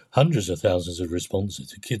hundreds of thousands of responses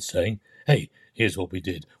to kids saying, hey, here's what we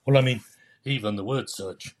did. Well, even the word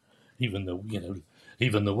search, even the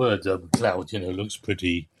word cloud, looks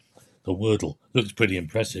pretty, the Wordle looks pretty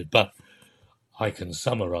impressive, but I can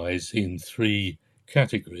summarize in 3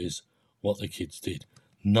 categories what the kids did.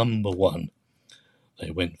 Number 1, they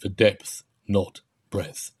went for depth, not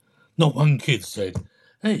breadth. Not one kid said,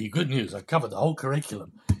 hey, good news, I covered the whole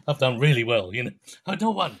curriculum. I've done really well,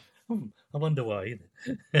 Not one. I wonder why,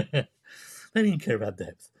 They didn't care about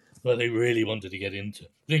depth, but they really wanted to get into.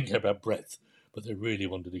 They didn't care about breadth, but they really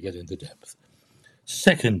wanted to get into depth.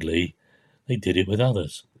 Secondly, they did it with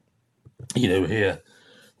others. Here,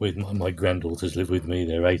 with my granddaughters live with me,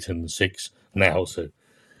 they're 8 and 6 now, so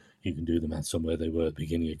you can do the maths on where they were at the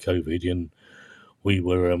beginning of COVID. And we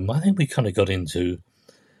were, I think we kind of got into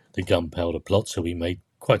the gunpowder plot, so we made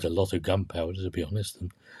quite a lot of gunpowder, to be honest,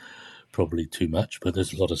 and probably too much, but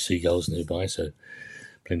there's a lot of seagulls nearby, so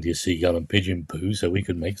plenty of seagull and pigeon poo, so we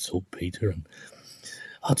could make saltpeter. And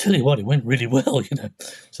I'll tell you what, it went really well,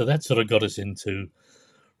 So that sort of got us into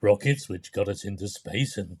rockets, which got us into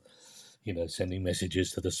space, and sending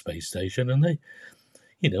messages to the space station. And they,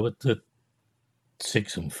 at the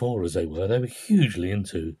 6 and 4 as they were hugely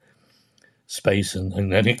into space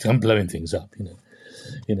and blowing things up,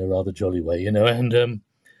 in a rather jolly way, and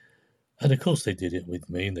of course they did it with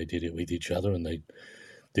me, and they did it with each other, and they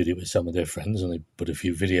did it with some of their friends, and they put a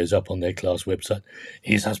few videos up on their class website.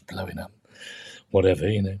 Here's us blowing up, whatever,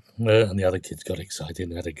 and the other kids got excited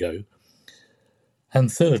and had a go.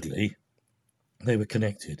 And thirdly, they were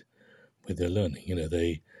connected with their learning.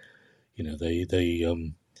 They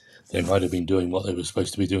might have been doing what they were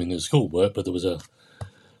supposed to be doing in the schoolwork, but there was a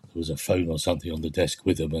phone or something on the desk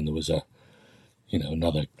with them, and there was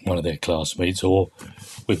another one of their classmates, or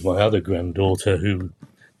with my other granddaughter who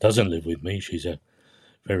doesn't live with me. She's a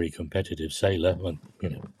very competitive sailor, and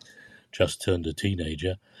just turned a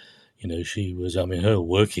teenager. She was, her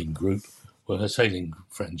working group were her sailing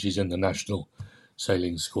friends. She's in the national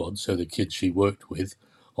sailing squad, so the kids she worked with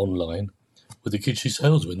online were the kids she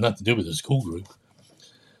sails with, nothing to do with the school group.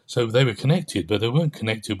 So they were connected, but they weren't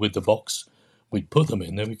connected with the box we'd put them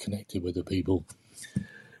in. They were connected with the people,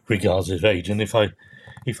 regardless of age. And if I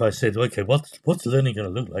said, okay, what's learning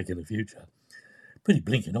going to look like in the future? Pretty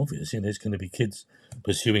blinking obvious. There's going to be kids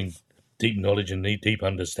pursuing deep knowledge and deep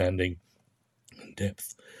understanding and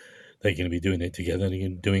depth. They're going to be doing it together, and they're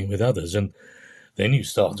going to be doing it with others. And then you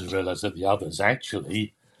start to realize that the others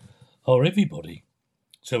actually are everybody.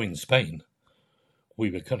 So in Spain, we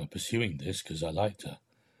were kind of pursuing this because I like to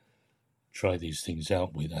try these things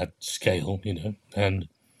out at scale, and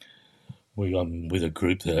we with a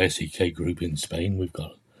group, the SEK group in Spain. We've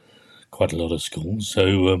got quite a lot of schools,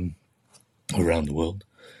 so around the world.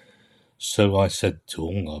 So I said to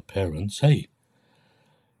all our parents, hey,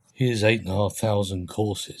 here's 8,500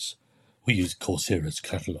 courses. We use Coursera's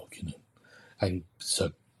catalogue, and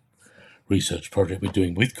so research project we're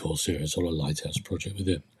doing with Coursera, sort of lighthouse project with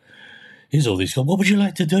them. Here's all these. What would you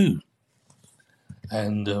like to do?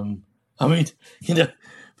 And I mean,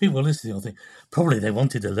 people listening, I think probably they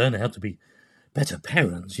wanted to learn how to be better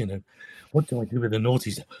parents. What do I do with the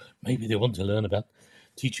naughty stuff? Maybe they want to learn about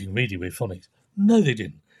teaching reading with phonics. No, they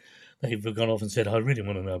didn't. They've gone off and said, I really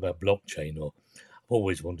want to know about blockchain, or I've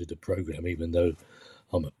always wanted to program, even though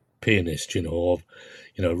I'm a pianist, or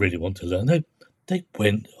I really want to learn. They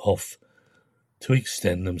went off to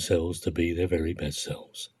extend themselves to be their very best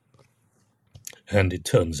selves. And it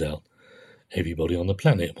turns out everybody on the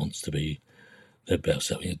planet wants to be their best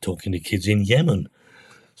self. Talking to kids in Yemen,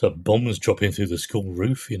 so bombs dropping through the school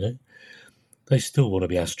roof, they still want to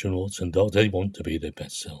be astronauts and dogs. They want to be their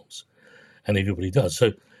best selves. And everybody does.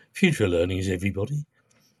 So future learning is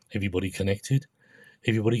everybody connected,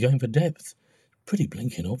 everybody going for depth. Pretty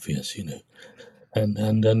blinking obvious,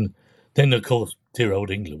 And then, of course, dear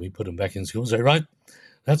old England, we put them back in school and say, right,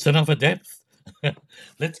 that's enough of depth.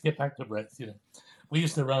 Let's get back to breadth, We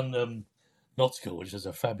used to run Not School, which is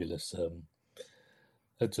a fabulous,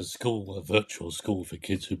 it's a virtual school for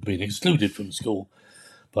kids who've been excluded from school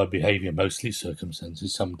by behaviour, mostly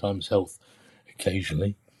circumstances, sometimes health,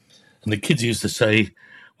 occasionally. And the kids used to say,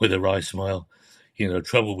 with a wry smile,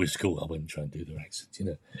 trouble with school. I wouldn't try and do their accents,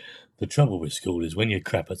 The trouble with school is when you're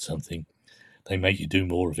crap at something, they make you do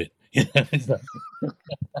more of it.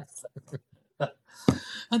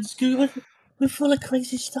 And school, we're full of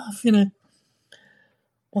crazy stuff, Well,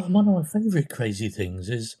 one of my favourite crazy things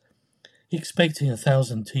is expecting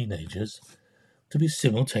 1,000 teenagers to be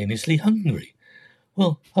simultaneously hungry.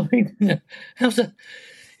 Well, I mean, how's that?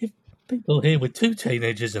 If people here with 2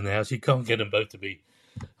 teenagers in the house, you can't get them both to be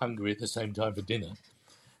hungry at the same time for dinner.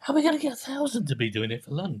 How are we going to get 1,000 to be doing it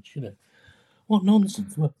for lunch, What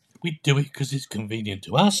nonsense. Well, we do it because it's convenient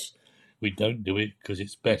to us. We don't do it because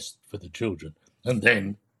it's best for the children. And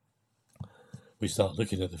then we start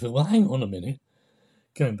looking at the film. Well, hang on a minute.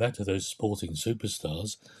 Going back to those sporting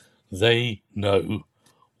superstars, they know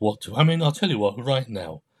what to... I mean, I'll tell you what, right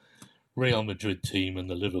now, Real Madrid team and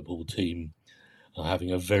the Liverpool team are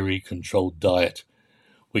having a very controlled diet.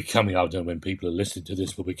 We're coming up, I don't know when people are listening to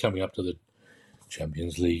this, but we're coming up to the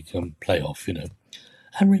Champions League playoff,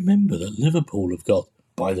 And remember that Liverpool have got,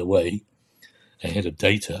 by the way, a head of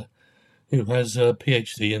data who has a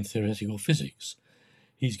PhD in theoretical physics.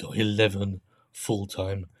 He's got 11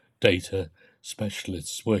 full-time data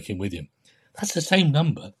specialists working with him. That's the same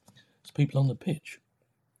number as people on the pitch.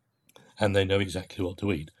 And they know exactly what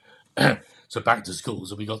to eat. So back to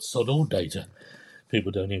schools, and we got sod all data.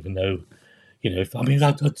 People don't even know,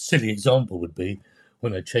 a silly example would be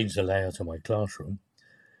when I change the layout of my classroom,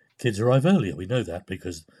 kids arrive earlier. We know that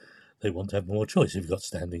because they want to have more choice. If you've got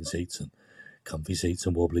standing seats and comfy seats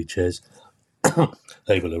and wobbly chairs,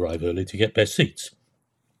 they will arrive early to get best seats.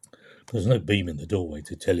 But there's no beam in the doorway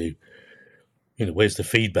to tell you, where's the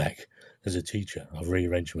feedback as a teacher? I've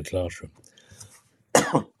rearranged my classroom.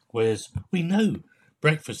 Whereas we know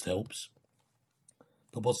breakfast helps,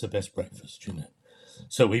 but what's the best breakfast,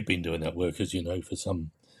 So we've been doing that work, as you know, for some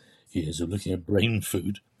years of looking at brain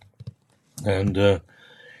food. And again,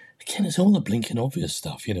 it's all the blinking obvious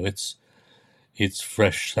stuff. It's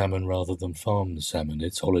fresh salmon rather than farmed salmon.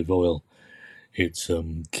 It's olive oil. It's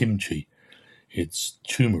kimchi. It's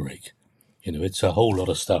turmeric. It's a whole lot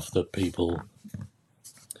of stuff that people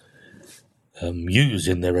use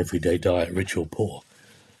in their everyday diet, rich or poor.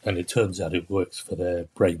 And it turns out it works for their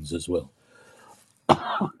brains as well.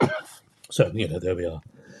 So, there we are.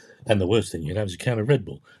 And the worst thing, is a can of Red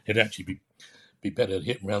Bull. It'd actually be better to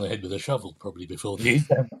hit him around the head with a shovel probably before the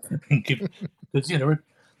exam. Because,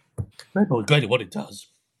 Red Bull is great at what it does.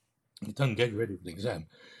 It doesn't get you ready for the exam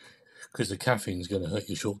because the caffeine's going to hurt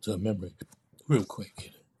your short-term memory real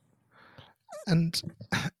quick. And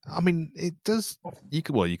I mean, it does. You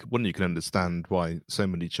can understand why so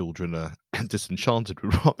many children are disenchanted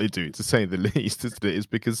with what they do, to say the least, isn't it? Is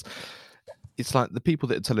because it's like the people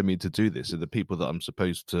that are telling me to do this are the people that I'm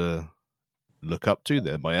supposed to look up to.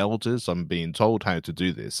 They're my elders. I'm being told how to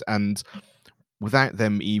do this, and without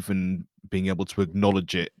them even being able to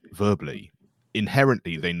acknowledge it verbally,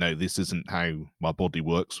 inherently they know this isn't how my body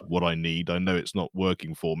works. What I need, I know it's not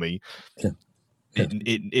working for me. Yeah.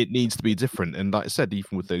 It needs to be different. And like I said,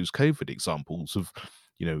 even with those COVID examples of,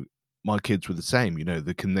 my kids were the same,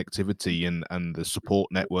 the connectivity and the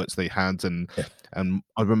support networks they had. And I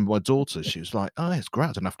remember my daughter, she was like, oh, it's great.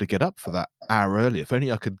 I don't have to get up for that hour early. If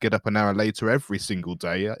only I could get up an hour later every single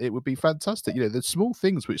day, it would be fantastic. There's small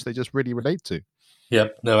things which they just really relate to. Yeah,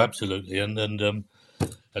 no, absolutely. And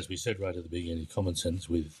as we said right at the beginning, common sense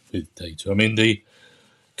with data. I mean, the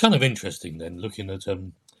kind of interesting then, looking at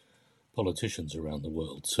politicians around the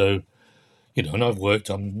world. So, and I've worked,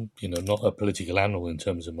 I'm, not a political animal in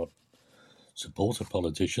terms of my support of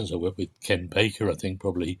politicians. I worked with Ken Baker. I think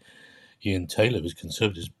probably Ian Taylor was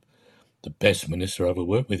Conservatives the best minister I ever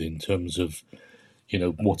worked with in terms of,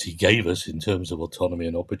 what he gave us in terms of autonomy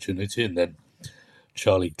and opportunity. And then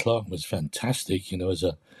Charlie Clark was fantastic,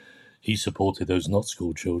 he supported those not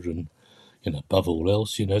school children, above all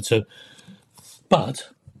else, So, but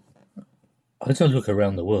as I look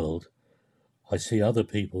around the world, I see other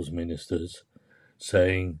people's ministers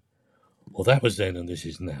saying, well, that was then and this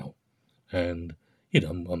is now. And,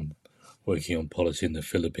 I'm working on policy in the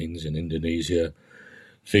Philippines and Indonesia,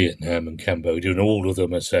 Vietnam and Cambodia, and all of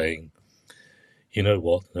them are saying, you know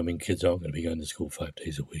what, kids aren't going to be going to school 5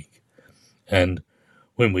 days a week. And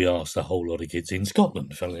when we asked a whole lot of kids in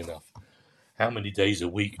Scotland, funnily enough, how many days a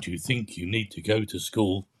week do you think you need to go to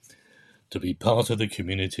school to be part of the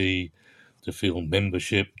community, to feel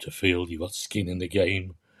membership, to feel you've got skin in the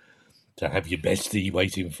game, to have your bestie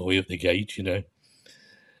waiting for you at the gate,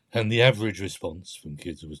 And the average response from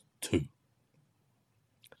kids was 2.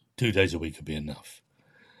 2 days a week would be enough.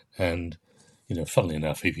 And, funnily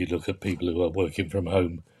enough, if you look at people who are working from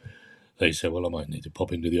home, they say, well, I might need to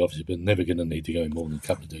pop into the office, but never going to need to go more than a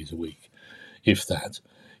couple of days a week, if that.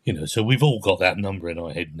 So we've all got that number in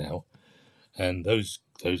our head now. And those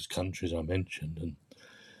countries I mentioned, and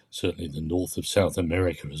certainly the north of South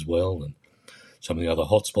America as well, and some of the other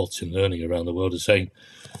hotspots in learning around the world are saying,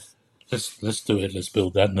 let's do it, let's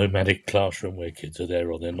build that nomadic classroom where kids are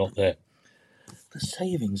there or they're not there. The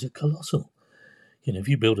savings are colossal. If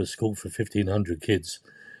you build a school for 1,500 kids,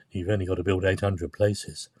 you've only got to build 800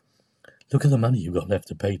 places. Look at the money you've got left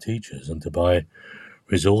to pay teachers and to buy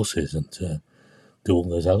resources and to do all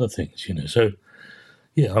those other things, So,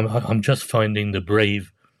 yeah, I'm just finding the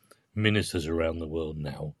brave ministers around the world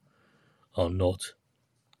now are not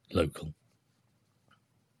local.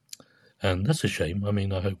 And that's a shame.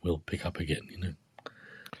 I hope we'll pick up again,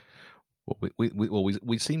 Well,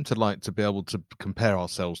 we seem to like to be able to compare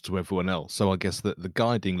ourselves to everyone else. So I guess that the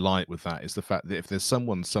guiding light with that is the fact that if there's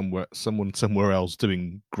someone somewhere else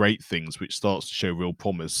doing great things, which starts to show real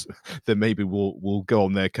promise, then maybe we'll go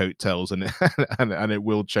on their coattails and and it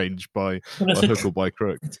will change by hook or by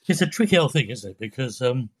crook. It's a tricky old thing, isn't it? Because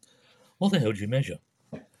what the hell do you measure?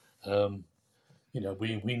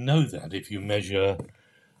 We know that if you measure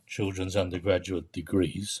children's undergraduate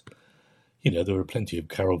degrees, there are plenty of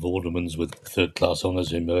Carol Vordermans with third-class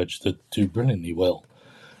honours emerge that do brilliantly well.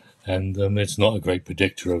 And it's not a great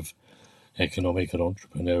predictor of economic and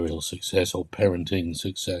entrepreneurial success or parenting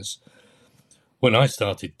success. When I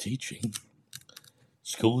started teaching,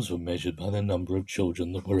 schools were measured by the number of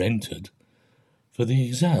children that were entered for the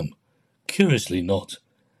exam. Curiously not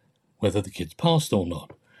whether the kids passed or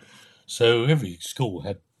not. So every school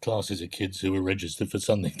had classes of kids who were registered for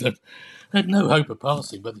something that had no hope of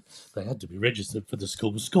passing, but they had to be registered for the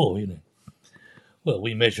school score, Well,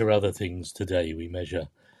 we measure other things today. We measure,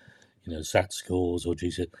 SAT scores or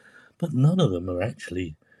GCSE, but none of them are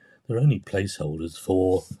actually, they're only placeholders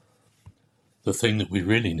for the thing that we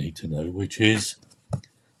really need to know, which is,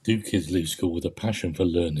 do kids leave school with a passion for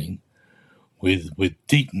learning, with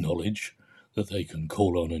deep knowledge that they can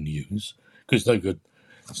call on and use? Because no good.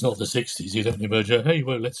 It's not the 60s. You don't emerge, hey,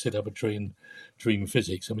 well, let's sit up a tree and dream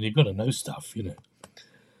physics. You've got to know stuff,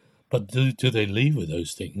 But do they leave with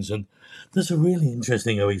those things? And there's a really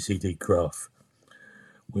interesting OECD graph,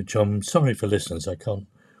 which I'm sorry for listeners, I can't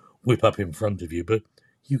whip up in front of you, but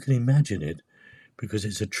you can imagine it because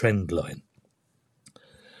it's a trend line.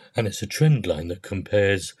 And it's a trend line that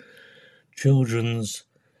compares children's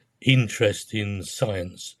interest in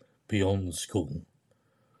science beyond school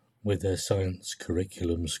with their science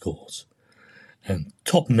curriculum scores. And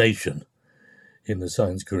top nation in the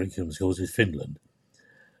science curriculum scores is Finland.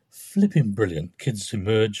 Flipping brilliant. Kids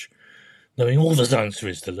emerge knowing all the science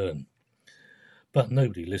there is to learn. But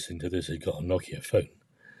nobody listening to this has got a Nokia phone,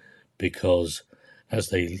 because as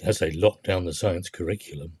they lock down the science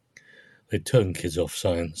curriculum, they turn kids off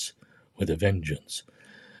science with a vengeance.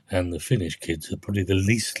 And the Finnish kids are probably the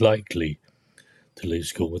least likely to leave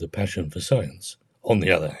school with a passion for science. On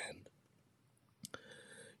the other hand,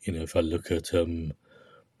 if I look at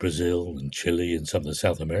Brazil and Chile and some of the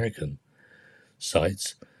South American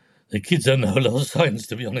sites, the kids don't know a lot of science,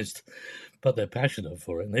 to be honest, but they're passionate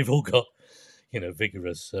for it. And they've all got,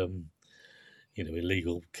 vigorous,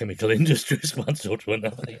 illegal chemical industries, one sort or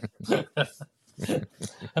another.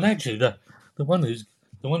 And actually, the one who's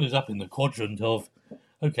up in the quadrant of,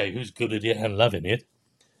 okay, who's good at it and loving it,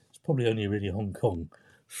 it's probably only really Hong Kong,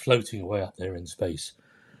 floating away up there in space.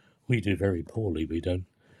 We do very poorly. We're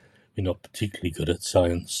not particularly good at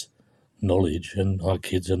science knowledge, and our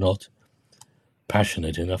kids are not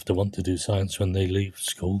passionate enough to want to do science when they leave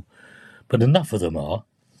school. But enough of them are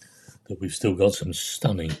that we've still got some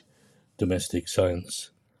stunning domestic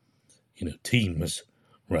science, teams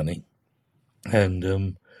running.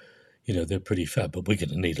 And, they're pretty fab, but we're going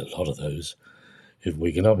to need a lot of those if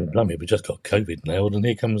we can. I mean, blimey, we just got COVID nailed, and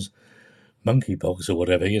here comes monkeypox or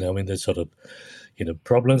whatever. There's sort of,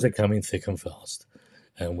 problems are coming thick and fast,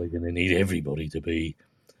 and we're going to need everybody to be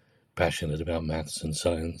passionate about maths and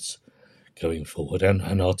science going forward,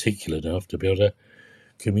 and articulate enough to be able to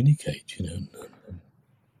communicate.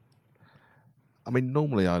 I mean,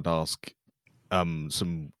 normally I'd ask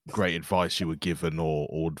some great advice you were given,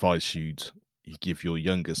 or advice you give your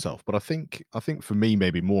younger self, but I think for me,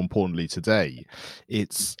 maybe more importantly today,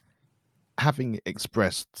 it's having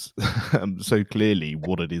expressed so clearly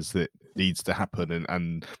what it is that needs to happen,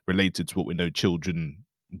 and related to what we know children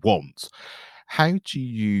want. How do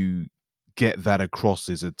you get that across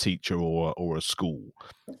as a teacher or a school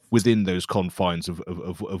within those confines of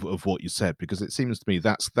what you said? Because it seems to me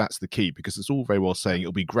that's the key, because it's all very well saying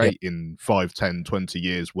it'll be great in 5, 10, 20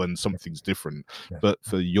 years when something's different. But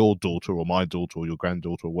for your daughter or my daughter or your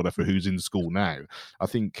granddaughter or whatever who's in school now, I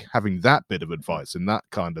think having that bit of advice and that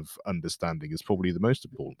kind of understanding is probably the most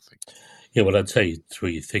important thing. Yeah, well, I'd say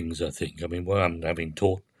 3 things, I think. I mean, one, having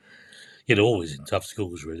taught, always in tough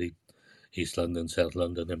schools, really, East London, South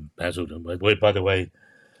London, and Basildon. By the way,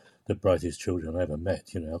 the brightest children I ever met,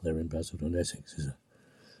 out there in Basildon, Essex, is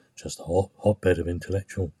just a hotbed of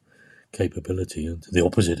intellectual capability, and the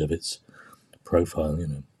opposite of its profile,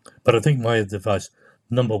 But I think my advice,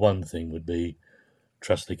 number one thing, would be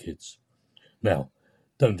trust the kids. Now,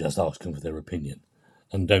 don't just ask them for their opinion,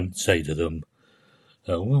 and don't say to them,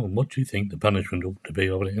 well, what do you think the punishment ought to be?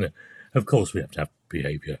 Of course, we have to have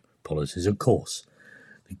behaviour policies, of course.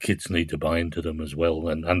 The kids need to buy into them as well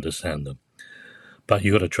and understand them. But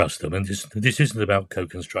you've got to trust them. And this isn't about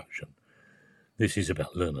co-construction. This is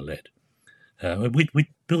about learner-led. We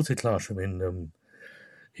built a classroom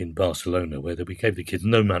in Barcelona where we gave the kids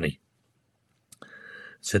no money.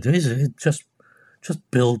 Said, just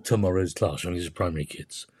build tomorrow's classroom. These are primary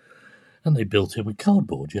kids. And they built it with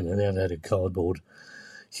cardboard. They had a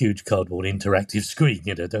huge cardboard interactive screen.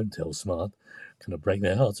 Don't tell Smart. Kind of break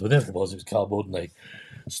their hearts. But there it was cardboard, and they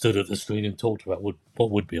stood at the screen and talked about what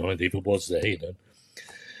would be on it if it was there,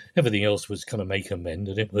 Everything else was kind of make and mend,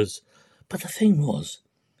 and it was... But the thing was,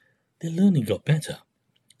 their learning got better.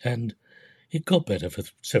 And it got better for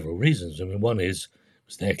several reasons. I mean, one is, it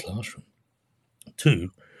was their classroom.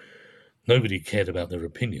 2, nobody cared about their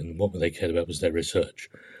opinion. What they cared about was their research.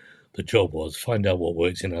 The job was find out what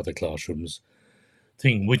works in other classrooms,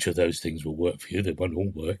 think which of those things will work for you. They won't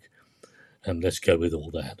all work, and let's go with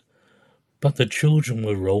all that. But the children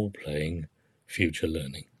were role-playing future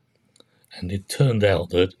learning. And it turned out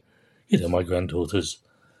that, my granddaughter's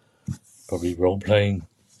probably role-playing,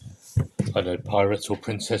 I don't know, pirates or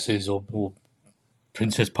princesses or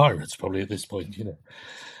princess pirates probably at this point,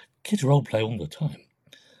 Kids role-play all the time.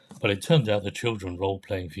 But it turned out that children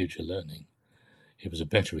role-playing future learning, it was a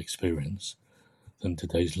better experience than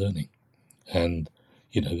today's learning. And,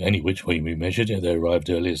 any which way we measured it, they arrived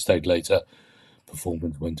earlier, stayed later,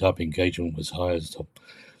 performance went up, engagement was higher,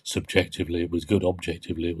 subjectively it was good,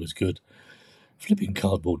 objectively it was good. Flipping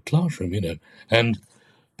cardboard classroom, And,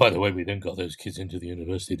 by the way, we then got those kids into the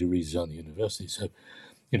university to redesign the university. So,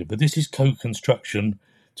 but this is co-construction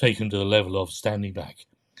taken to the level of standing back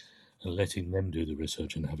and letting them do the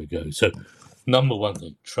research and have a go. So, number one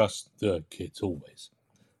thing, trust the kids always.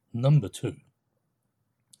 Number 2,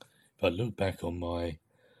 if I look back on my,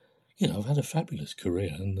 I've had a fabulous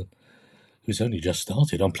career, and it's only just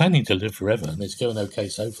started. I'm planning to live forever, and it's going okay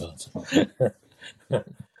so far.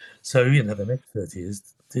 So, the next 30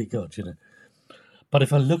 years, dear God, But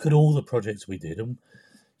if I look at all the projects we did, and,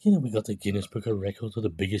 we got the Guinness Book of Records for the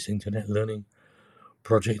biggest internet learning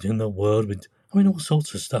project in the world, with, all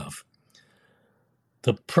sorts of stuff.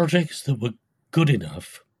 The projects that were good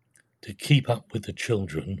enough to keep up with the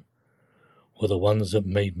children were the ones that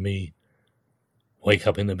made me wake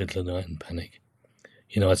up in the middle of the night and panic.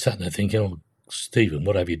 I sat there thinking, oh, Stephen,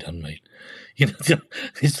 what have you done, mate? You're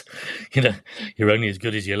only as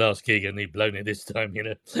good as your last gig, and you've blown it this time,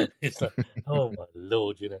 It's like, oh, my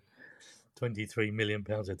Lord, 23 million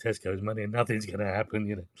pounds of Tesco's money and nothing's going to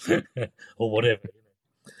happen, or whatever.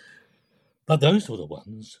 But those were the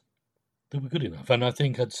ones that were good enough. And I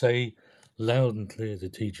think I'd say loud and clear to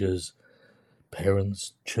teachers,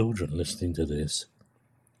 parents, children listening to this,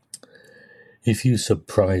 if you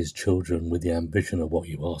surprise children with the ambition of what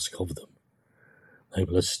you ask of them, they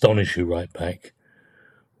will astonish you right back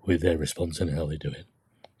with their response and how they do it.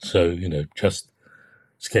 So, just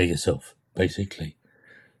scare yourself, basically.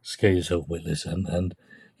 Scare yourself witless, and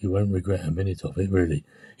you won't regret a minute of it, really.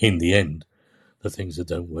 In the end, the things that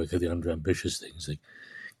don't work are the under-ambitious things. The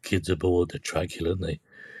kids are bored, they're truculent, they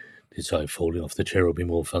decide falling off the chair will be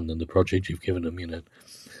more fun than the project you've given them,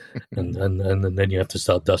 and then you have to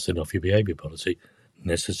start dusting off your behaviour policy,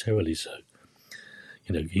 necessarily so.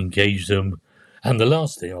 Engage them. And the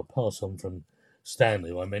last thing I'll pass on from Stanley,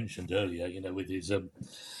 who I mentioned earlier, with his,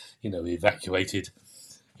 he evacuated,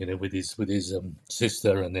 with his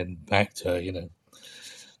sister and then back to,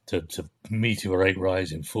 to meteorate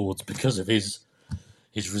rising forwards because of his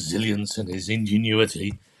resilience and his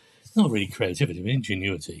ingenuity. Not really creativity, but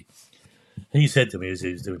ingenuity. He said to me as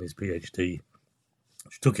he was doing his PhD,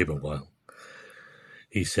 which took him a while,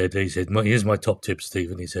 he said, here's my top tip,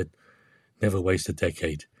 Stephen. He said, never waste a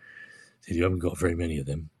decade. He said, you haven't got very many of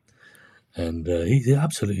them. And he's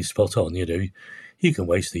absolutely spot on. You can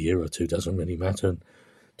waste a year or two, doesn't really matter. And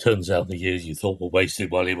turns out the years you thought were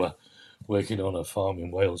wasted while you were working on a farm in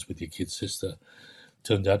Wales with your kid's sister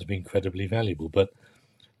turned out to be incredibly valuable. But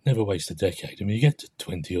never waste a decade. I mean, you get to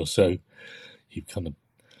 20 or so, you've kind of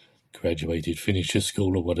graduated, finished your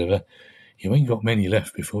school or whatever, you ain't got many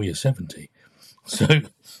left before you're 70. So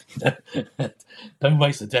don't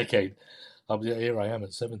waste a decade. Here I am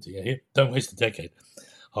at 70. Don't waste a decade.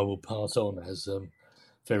 I will pass on as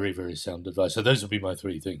very, very sound advice. So those will be my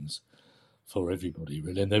three things for everybody,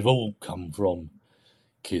 really. And they've all come from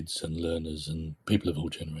kids and learners and people of all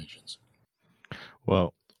generations.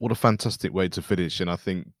 Well, what a fantastic way to finish. And I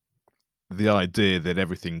think the idea that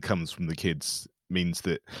everything comes from the kids means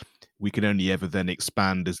that we can only ever then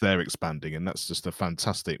expand as they're expanding. And that's just a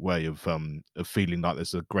fantastic way of feeling like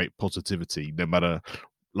there's a great positivity, no matter,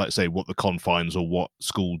 like say, what the confines or what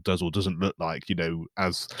school does or doesn't look like.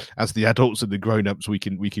 As the adults and the grown-ups, we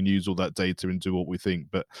can use all that data and do what we think.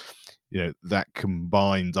 But that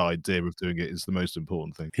combined idea of doing it is the most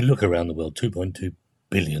important thing. If you look around the world, 2.2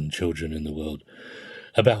 billion children in the world,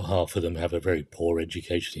 about half of them have a very poor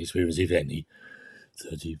education experience, if any.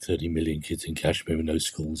 30 million kids in Kashmir with no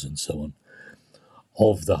schools and so on.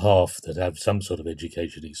 Of the half that have some sort of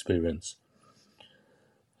education experience,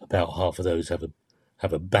 about half of those have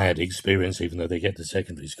a bad experience, even though they get to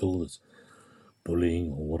secondary school. There's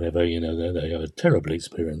bullying or whatever, they have a terrible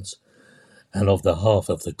experience. And of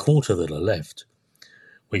the quarter that are left,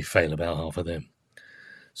 we fail about half of them.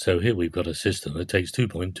 So here we've got a system that takes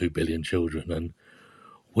 2.2 billion children and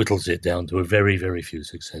whittles it down to a very, very few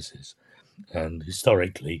successes. And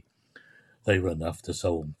historically, they were enough to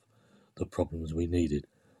solve the problems we needed.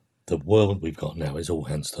 The world we've got now is all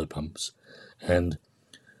hands to the pumps. And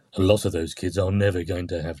a lot of those kids are never going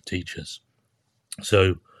to have teachers.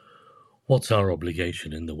 So what's our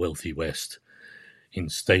obligation in the wealthy West, in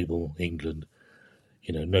stable England?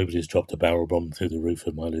 Nobody's dropped a barrel bomb through the roof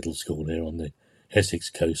of my little school here on the Essex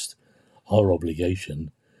coast. Our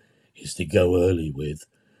obligation is to go early with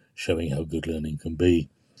showing how good learning can be,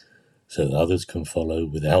 so that others can follow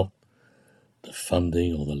without the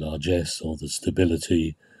funding or the largesse or the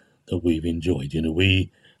stability that we've enjoyed.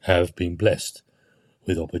 We have been blessed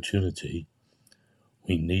with opportunity.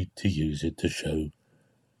 We need to use it to show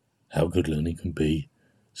how good learning can be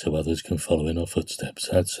so others can follow in our footsteps.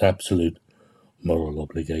 That's absolute moral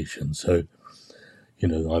obligation. So,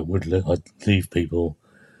 I'd leave people,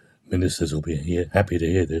 ministers will be happy to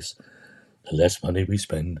hear this, the less money we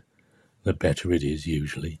spend, the better it is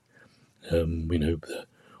usually. When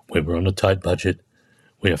we're on a tight budget,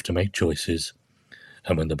 we have to make choices.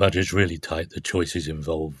 And when the budget's really tight, the choices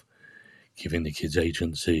involve giving the kids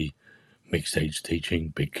agency, mixed age teaching,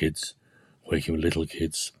 big kids, working with little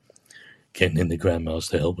kids, getting in the grandmas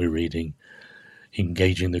to help with reading,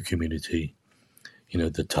 engaging the community.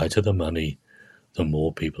 The tighter the money, the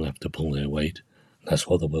more people have to pull their weight. That's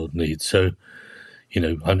what the world needs. So, I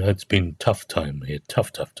know it's been tough time here,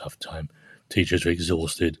 tough time. Teachers are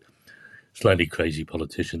exhausted. Slightly crazy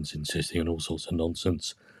politicians insisting on all sorts of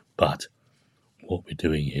nonsense. But what we're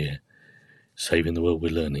doing here, saving the world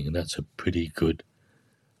with learning, and that's a pretty good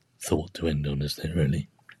thought to end on, isn't it, really?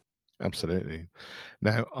 Absolutely.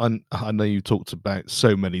 Now, I know you talked about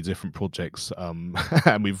so many different projects, and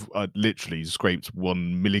we've literally scraped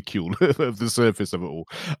one molecule of the surface of it all.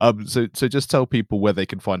 So just tell people where they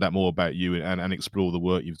can find out more about you and explore the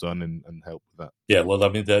work you've done and help with that. Yeah, well,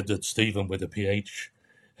 that's Stephen with a PH,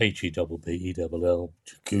 HEPPELL.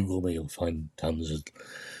 Google me, you'll find tons.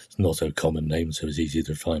 It's not a common name, so it's easy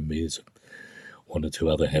to find me. There's one or two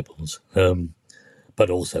other Heppels, but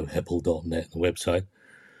also Heppel.net, the website.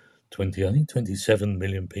 27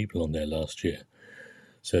 million people on there last year.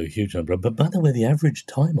 So a huge number. But by the way, the average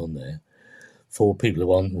time on there, for people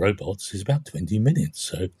who aren't robots is about 20 minutes.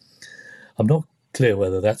 So I'm not clear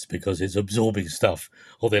whether that's because it's absorbing stuff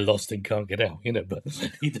or they're lost and can't get out, but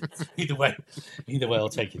either way, I'll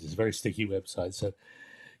take it. It's a very sticky website. So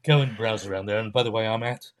go and browse around there. And by the way, I'm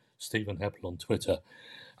at Stephen Heppell on Twitter,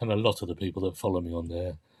 and a lot of the people that follow me on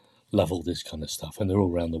there love all this kind of stuff, and they're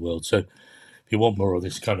all around the world. So if you want more of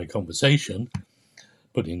this kind of conversation,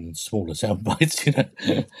 but in smaller sound bites,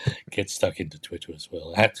 get stuck into Twitter as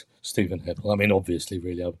well, at Stephen Heppell. I mean, obviously,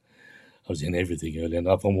 really, I was in everything earlier, and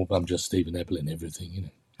I'm just Stephen Heppell in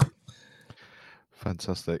everything,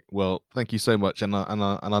 Fantastic. Well, thank you so much, and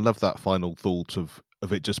I love that final thought of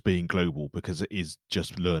it just being global, because it is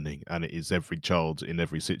just learning, and it is every child in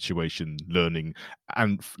every situation learning,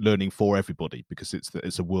 and learning for everybody, because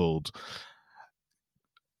it's a world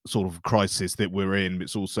sort of crisis that we're in.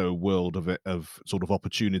 It's also a world of sort of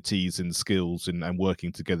opportunities and skills and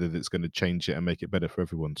working together that's going to change it and make it better for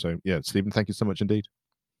everyone. So yeah, Stephen, thank you so much indeed.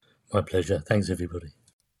 My pleasure. Thanks, everybody.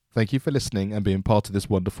 Thank you for listening and being part of this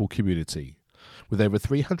wonderful community. With over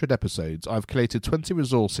 300 episodes, I've collated 20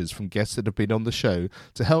 resources from guests that have been on the show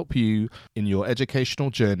to help you in your educational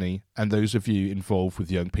journey and those of you involved with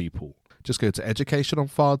young people. Just go to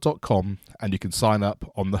educationonfire.com and you can sign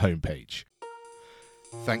up on the homepage.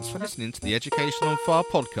 Thanks for listening to the Education on Fire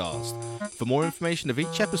podcast. For more information of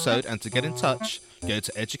each episode and to get in touch, go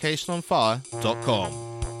to educationonfire.com.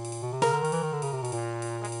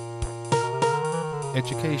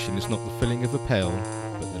 Education is not the filling of a pail,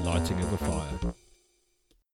 but the lighting of a fire.